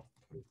novel. I'll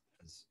put it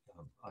as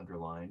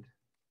underlined.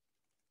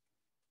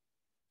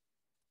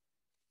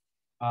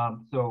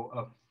 So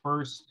a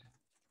first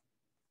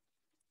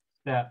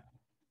step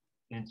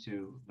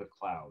into the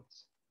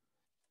clouds.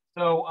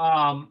 So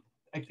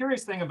a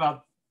curious thing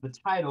about the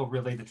title,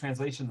 really, the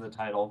translation of the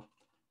title,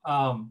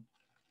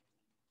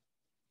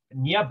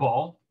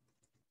 niebo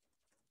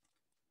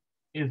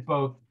is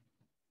both,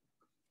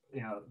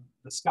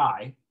 the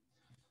sky,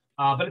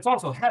 but it's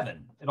also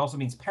heaven. It also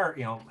means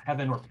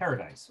heaven or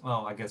paradise.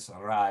 Well, I guess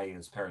rai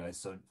is paradise,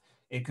 so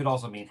it could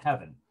also mean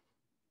heaven.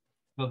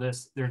 So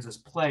there's this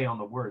play on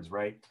the words,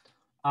 right?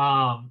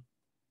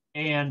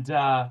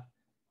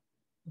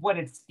 What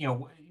it's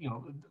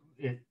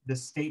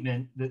this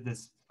statement,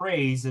 this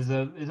phrase is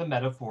a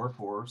metaphor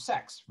for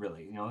sex,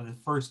 really. The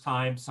first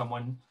time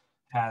someone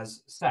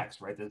has sex,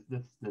 right?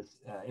 This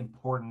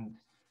important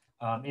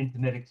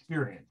intimate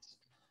experience.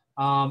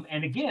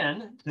 And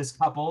again, this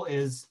young couple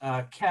is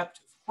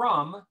kept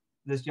from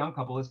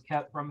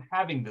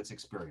having this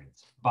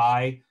experience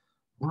by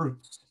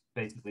brutes,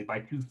 basically, by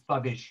two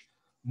thuggish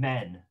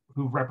men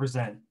who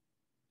represent,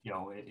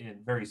 in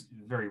very,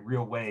 very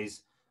real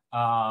ways,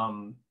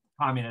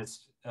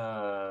 communist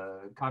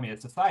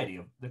society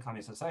of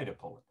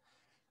Poland.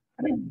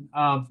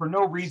 For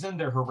no reason,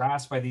 they're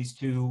harassed by these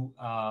two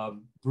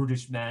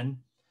brutish men,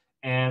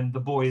 and the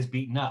boy is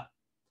beaten up.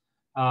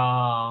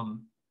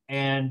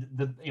 And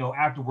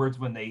afterwards,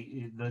 when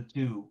the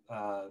two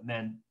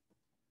men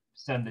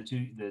send the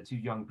two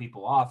young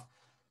people off,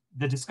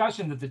 the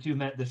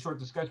short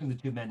discussion the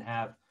two men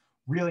have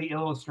really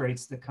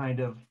illustrates the kind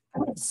of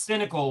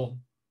cynical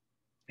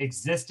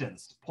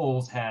existence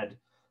Poles had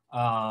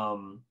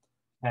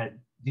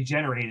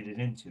degenerated it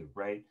into,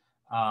 right?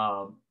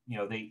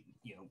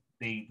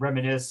 They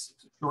reminisce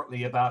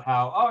shortly about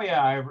how, oh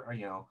yeah, I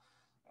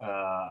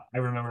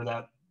remember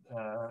that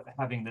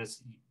having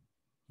this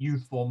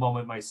youthful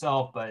moment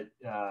myself, but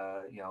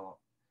now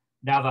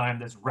that I'm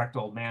this wrecked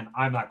old man,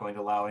 I'm not going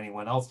to allow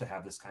anyone else to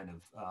have this kind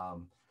of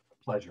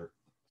pleasure.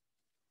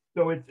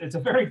 So it's a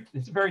very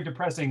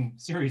depressing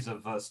series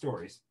of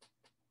stories.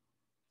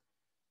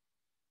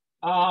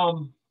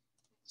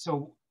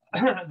 So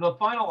the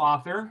final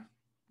author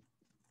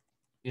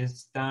is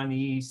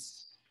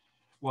Stanislaw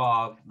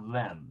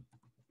Lem.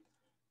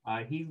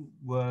 He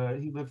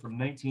lived from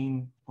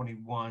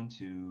 1921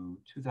 to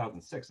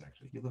 2006.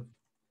 Actually, he lived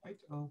quite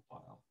a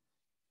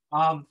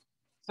while.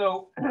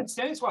 So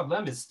Stanislaw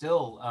Lem is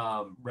still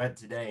read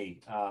today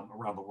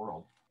around the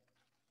world.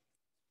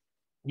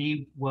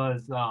 He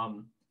was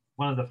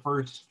one of the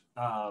first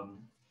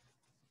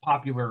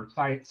popular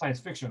science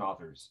fiction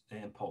authors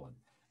in Poland.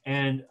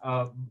 And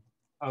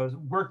a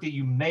work that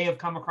you may have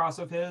come across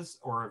of his,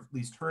 or at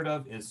least heard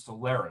of, is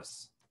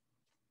Solaris.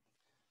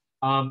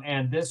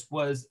 And this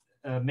was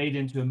made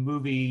into a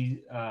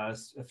movie a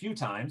few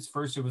times.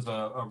 First, it was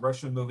a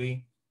Russian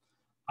movie,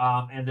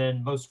 and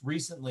then most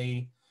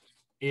recently,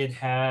 it's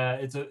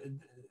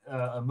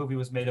a movie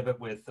was made of it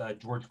with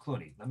George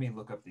Clooney. Let me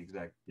look up the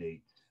exact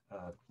date.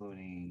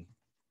 Clooney,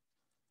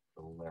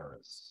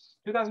 Solaris,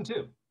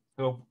 2002.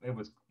 So it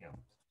was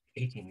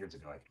 18 years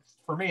ago. I guess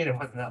for me it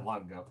wasn't that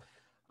long ago.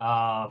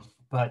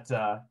 But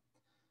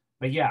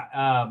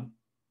yeah.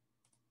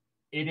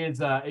 It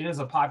is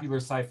a popular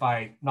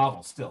sci-fi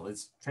novel still.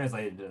 It's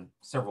translated to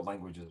several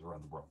languages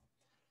around the world.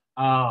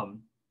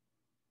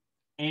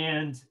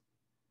 And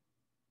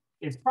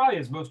it's probably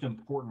his most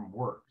important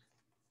work.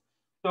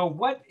 So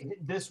what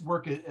this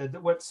work,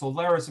 what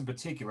Solaris in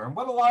particular, and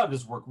what a lot of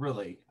his work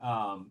really,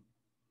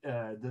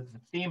 the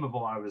theme of a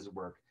lot of his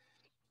work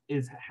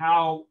is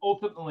how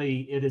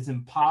ultimately it is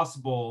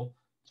impossible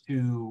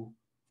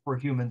for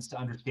humans to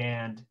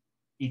understand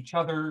each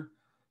other,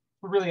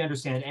 to really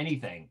understand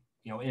anything,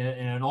 in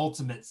an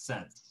ultimate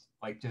sense.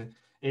 Like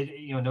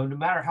no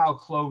matter how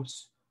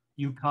close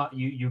you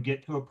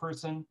get to a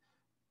person,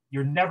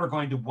 you're never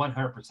going to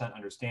 100%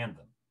 understand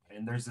them.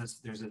 And there's this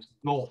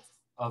gulf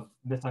of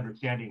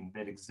misunderstanding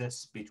that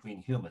exists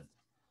between humans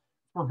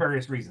for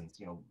various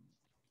reasons,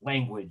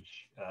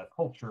 language,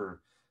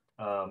 culture,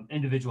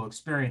 individual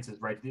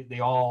experiences, right? They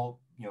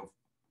all,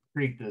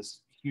 create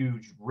this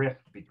huge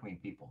rift between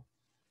people.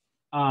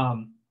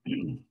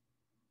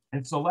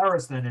 And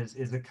Solaris then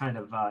is a kind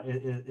of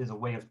is a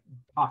way of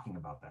talking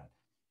about that.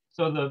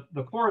 So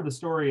the core of the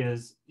story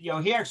is,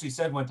 he actually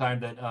said one time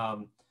that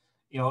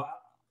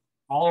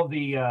all of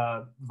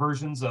the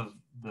versions of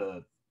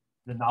the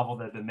novel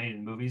that have been made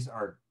in movies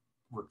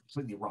were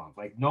completely wrong.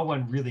 Like no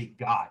one really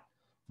got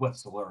what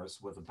Solaris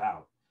was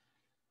about.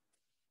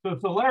 So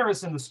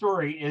Solaris in the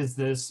story is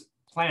this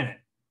planet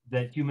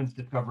that humans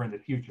discover in the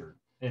future.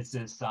 It's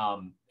this,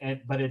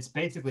 but it's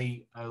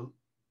basically a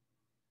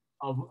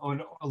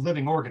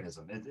living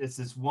organism. It's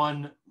this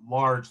one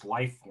large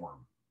life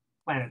form,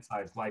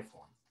 planet-sized life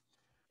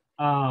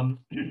form.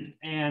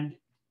 And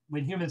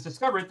when humans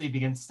discover it, they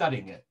begin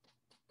studying it.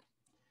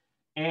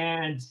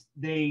 And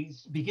they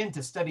begin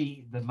to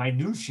study the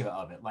minutia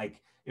of it.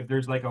 Like if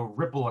there's like a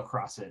ripple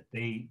across it,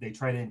 they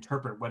try to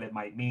interpret what it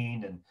might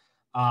mean. And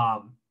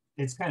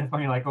it's kind of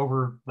funny, like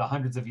over the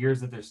hundreds of years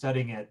that they're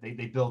studying it,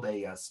 they build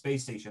a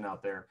space station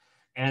out there,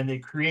 and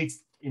it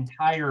creates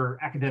entire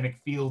academic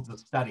fields of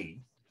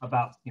study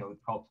about,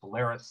 it's called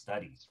Polaris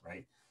studies,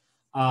 right?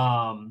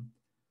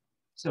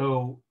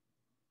 So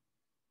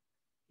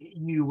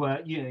you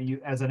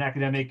as an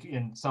academic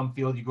in some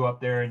field, you go up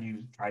there and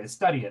you try to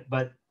study it.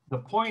 But the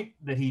point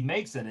that he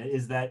makes in it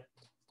is that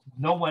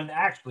no one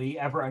actually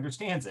ever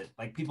understands it.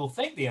 Like people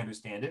think they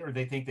understand it, or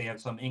they think they have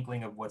some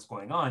inkling of what's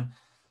going on,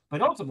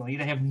 but ultimately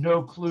they have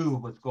no clue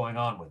what's going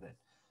on with it.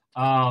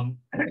 And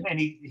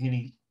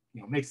he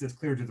makes this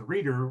clear to the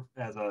reader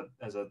as a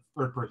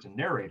third person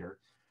narrator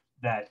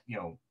that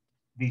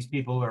these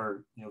people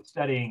are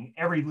studying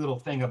every little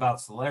thing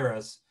about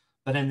Solaris,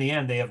 but in the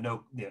end they have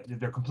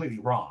they're completely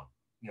wrong.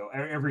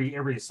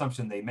 Every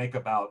assumption they make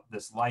about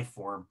this life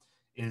form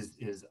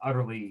is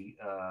utterly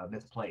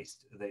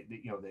misplaced.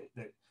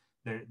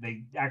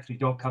 They actually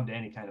don't come to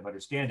any kind of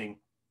understanding.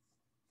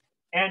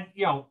 And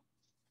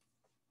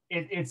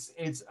it's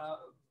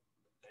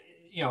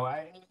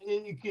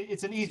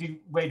an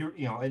easy way to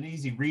an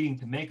easy reading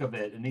to make of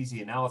it, an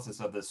easy analysis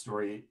of this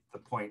story. The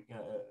point,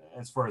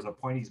 as far as a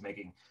point he's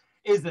making,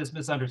 is this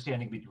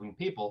misunderstanding between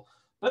people,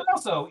 but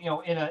also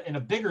in a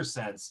bigger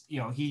sense,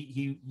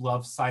 he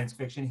loves science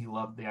fiction. He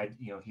loved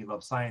he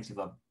loved science. He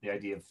loved the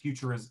idea of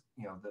futurism.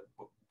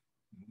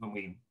 When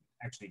we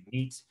actually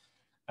meet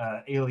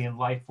alien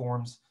life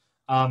forms,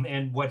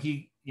 and what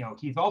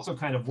he's also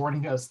kind of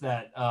warning us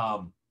that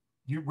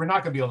we're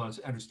not going to be able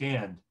to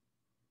understand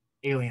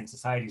alien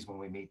societies when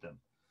we meet them.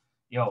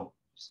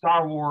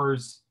 Star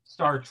Wars,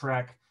 Star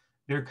Trek,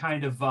 they're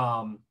kind of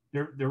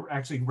they're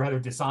actually rather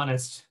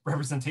dishonest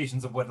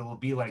representations of what it'll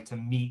be like to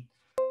meet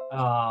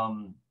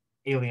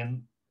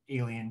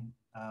alien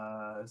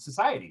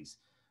societies,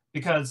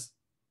 because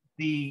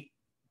the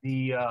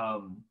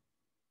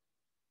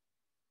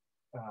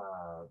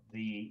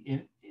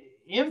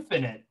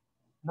infinite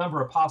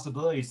number of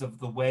possibilities of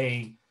the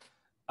way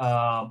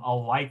a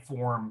life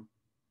form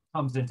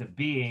comes into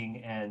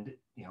being and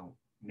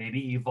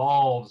maybe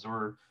evolves,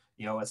 or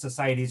a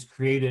society is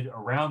created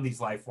around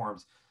these life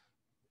forms,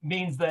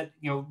 means that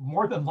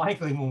more than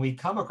likely when we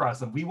come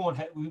across them, we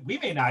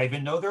may not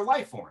even know they're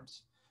life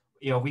forms.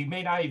 We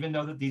may not even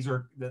know that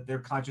they're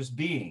conscious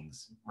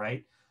beings,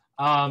 right?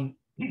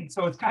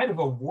 So it's kind of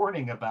a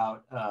warning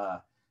about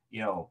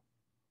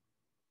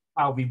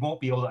how we won't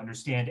be able to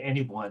understand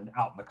anyone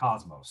out in the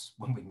cosmos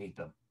when we meet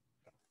them.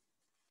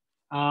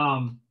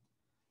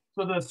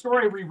 So the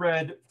story we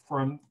read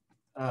from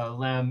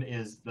Lem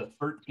is the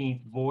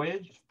 13th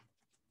Voyage.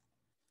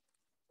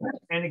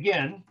 And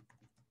again,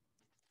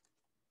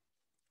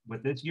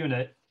 with this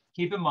unit,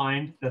 keep in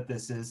mind that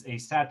this is a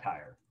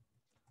satire.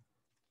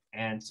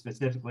 and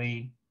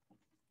specifically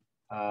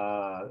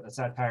a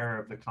satire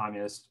of the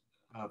communist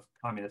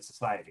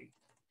society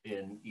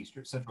in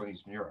Central and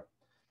Eastern Europe.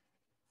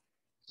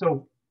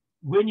 So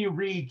when you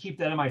read, keep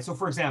that in mind. So,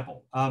 for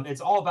example,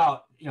 it's all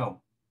about,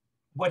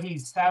 what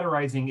he's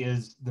satirizing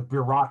is the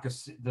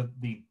bureaucracy, the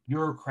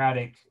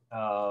bureaucratic,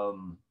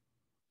 the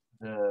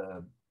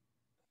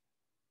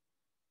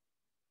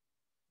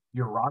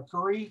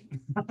bureaucracy,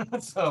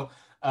 so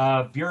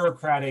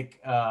bureaucratic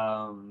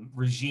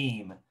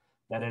regime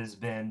that has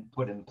been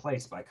put in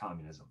place by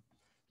communism.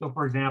 So,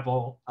 for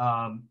example,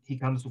 he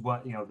comes to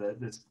what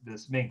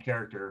this main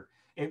character.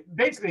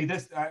 Basically,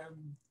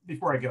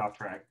 before I get off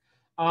track,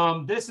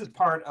 this is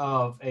part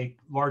of a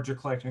larger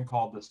collection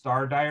called the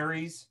Star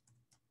Diaries.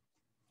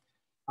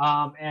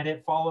 And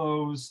it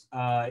follows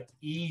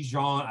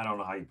Ejon, I don't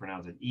know how you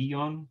pronounce it,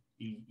 Ejon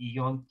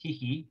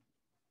Tichy,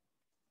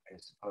 I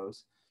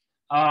suppose,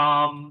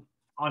 on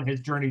his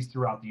journeys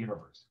throughout the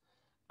universe.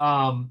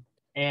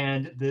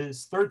 And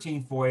this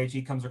 13th voyage,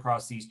 he comes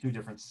across these two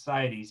different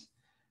societies.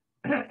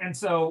 And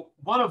so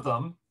one of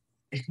them,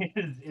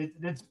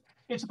 it's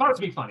supposed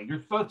to be funny.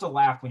 You're supposed to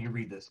laugh when you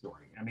read this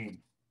story. I mean,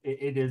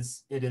 it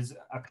is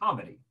a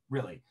comedy,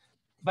 really.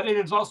 But it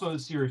is also a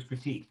serious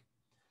critique.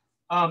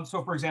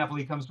 So, for example,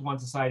 he comes to one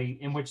society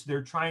in which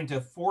they're trying to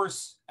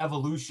force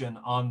evolution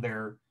on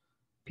their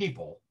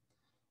people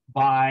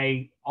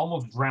by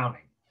almost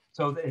drowning.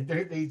 So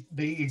they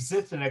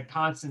exist in a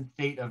constant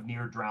state of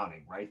near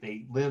drowning, right?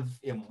 They live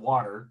in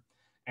water,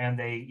 and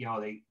they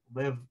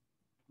live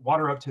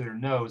water up to their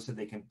nose so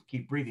they can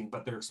keep breathing,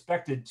 but they're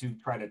expected to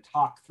try to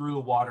talk through the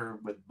water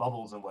with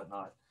bubbles and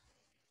whatnot.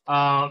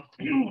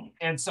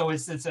 And so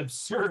it's this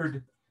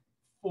absurd,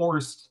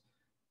 forced.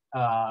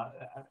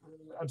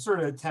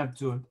 Absurd attempt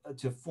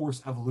to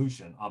force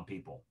evolution on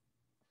people.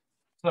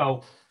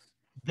 So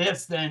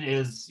this then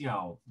is,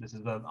 this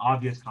is an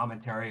obvious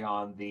commentary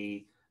on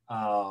the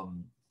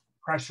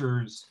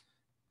pressures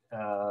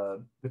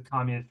the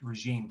communist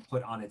regime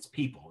put on its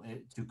people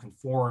to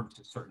conform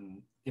to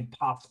certain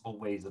impossible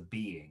ways of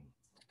being.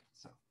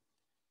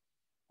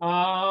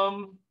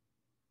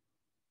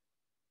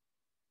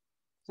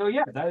 So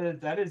yeah,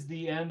 that is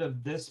the end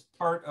of this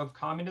part of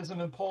communism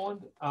in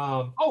Poland.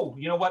 Oh,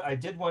 you know what? I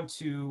did want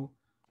to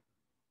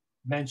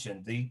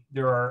mention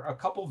there are a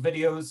couple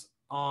videos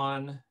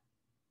on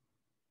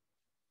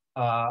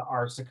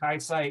our Sakai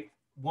site.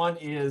 One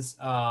is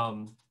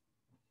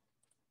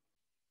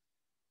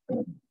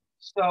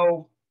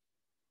so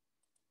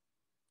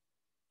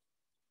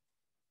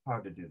how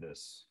to do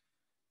this.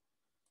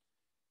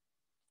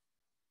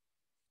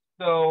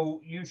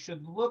 So you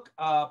should look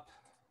up.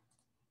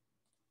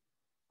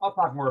 I'll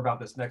talk more about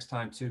this next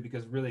time too,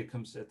 because really it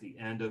comes at the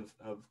end of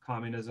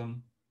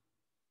communism.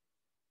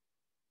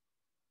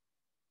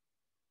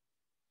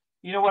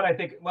 You know what I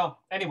think?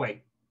 Well,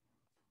 anyway,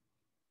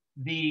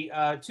 the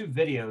two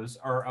videos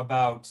are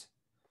about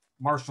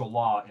martial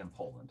law in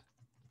Poland.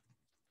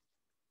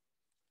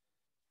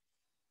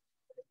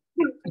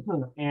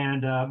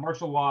 And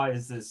martial law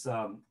is this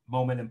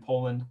moment in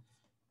Poland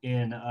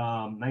in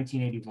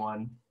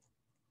 1981.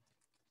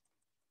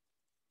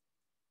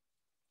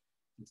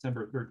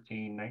 December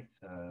 13,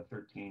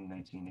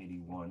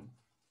 1981,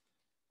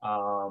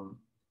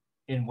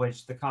 in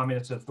which the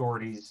communist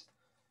authorities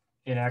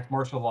enact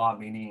martial law,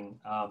 meaning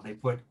they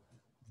put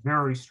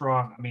very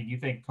strong, I mean, you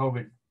think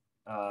COVID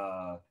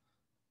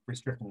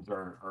restrictions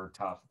are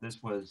tough.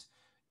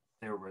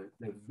 There were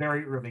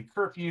very early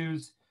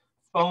curfews,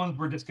 phones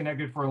were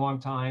disconnected for a long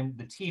time,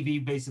 the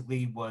TV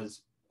basically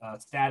was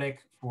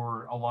static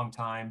for a long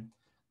time,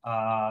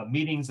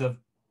 meetings of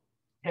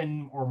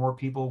 10 or more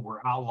people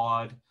were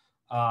outlawed.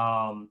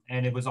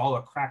 And it was all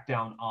a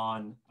crackdown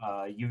on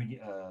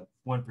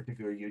one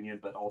particular union,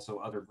 but also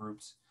other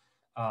groups.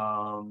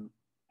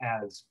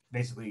 As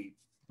basically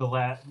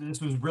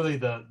this was really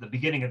the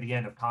beginning of the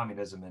end of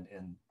communism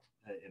in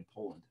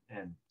Poland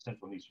and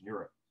Central and Eastern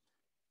Europe.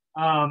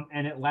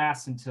 And it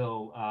lasts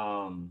until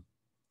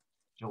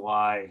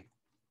July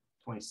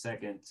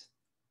 22nd,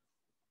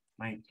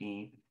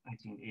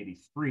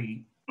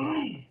 1983,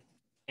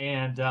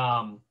 and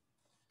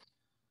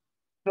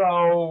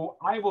so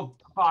I will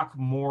talk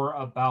more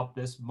about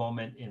this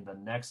moment in the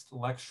next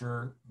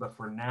lecture, but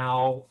for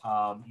now,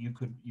 you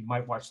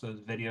might watch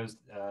those videos.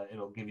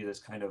 It'll give you this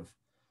kind of,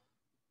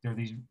 there are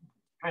these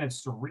kind of,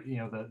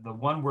 the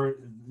one where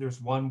there's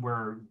one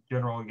where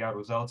General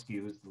Jaruzelski,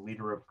 who's the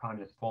leader of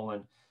communist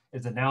Poland,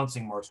 is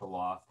announcing martial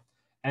law,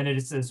 and it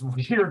is this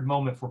weird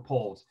moment for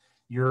Poles.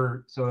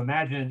 So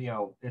imagine,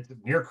 it's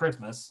near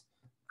Christmas,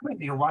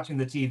 you're watching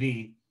the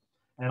TV,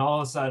 and all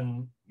of a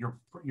sudden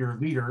your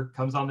leader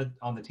comes on the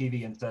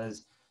TV and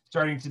says,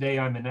 starting today,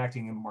 I'm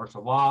enacting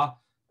martial law,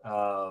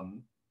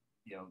 and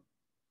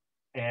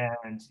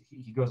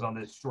he goes on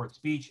this short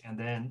speech, and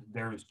then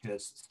there's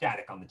just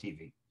static on the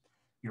TV.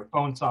 Your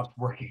phone stops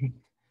working.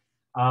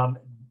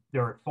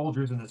 There are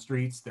soldiers in the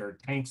streets, there are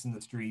tanks in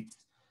the streets,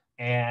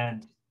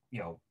 and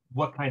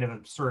what kind of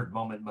absurd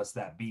moment must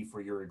that be for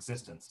your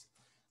existence?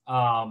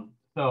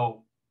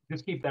 So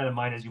just keep that in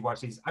mind as you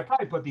watch these. I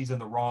probably put these in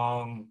the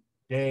wrong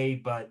day,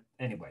 but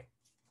anyway,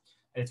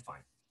 it's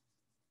fine.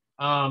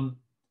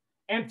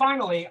 And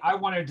finally, I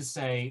wanted to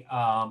say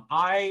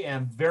I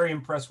am very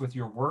impressed with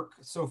your work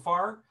so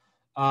far.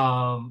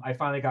 I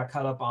finally got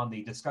caught up on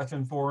the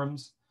discussion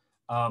forums.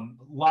 A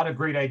lot of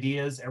great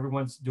ideas.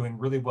 Everyone's doing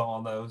really well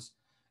on those.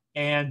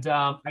 And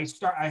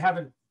I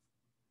haven't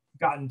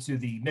gotten to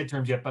the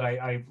midterms yet, but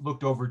I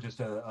looked over just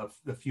a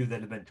few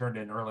that have been turned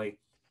in early,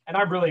 and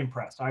I'm really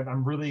impressed.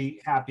 I'm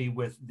really happy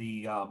with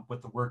the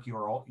work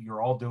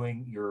you're all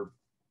doing.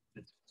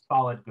 It's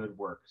solid, good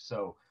work.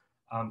 So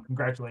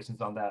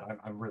congratulations on that.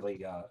 I'm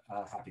really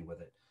happy with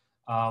it.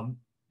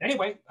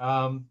 Anyway,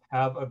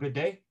 have a good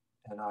day,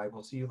 and I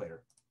will see you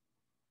later.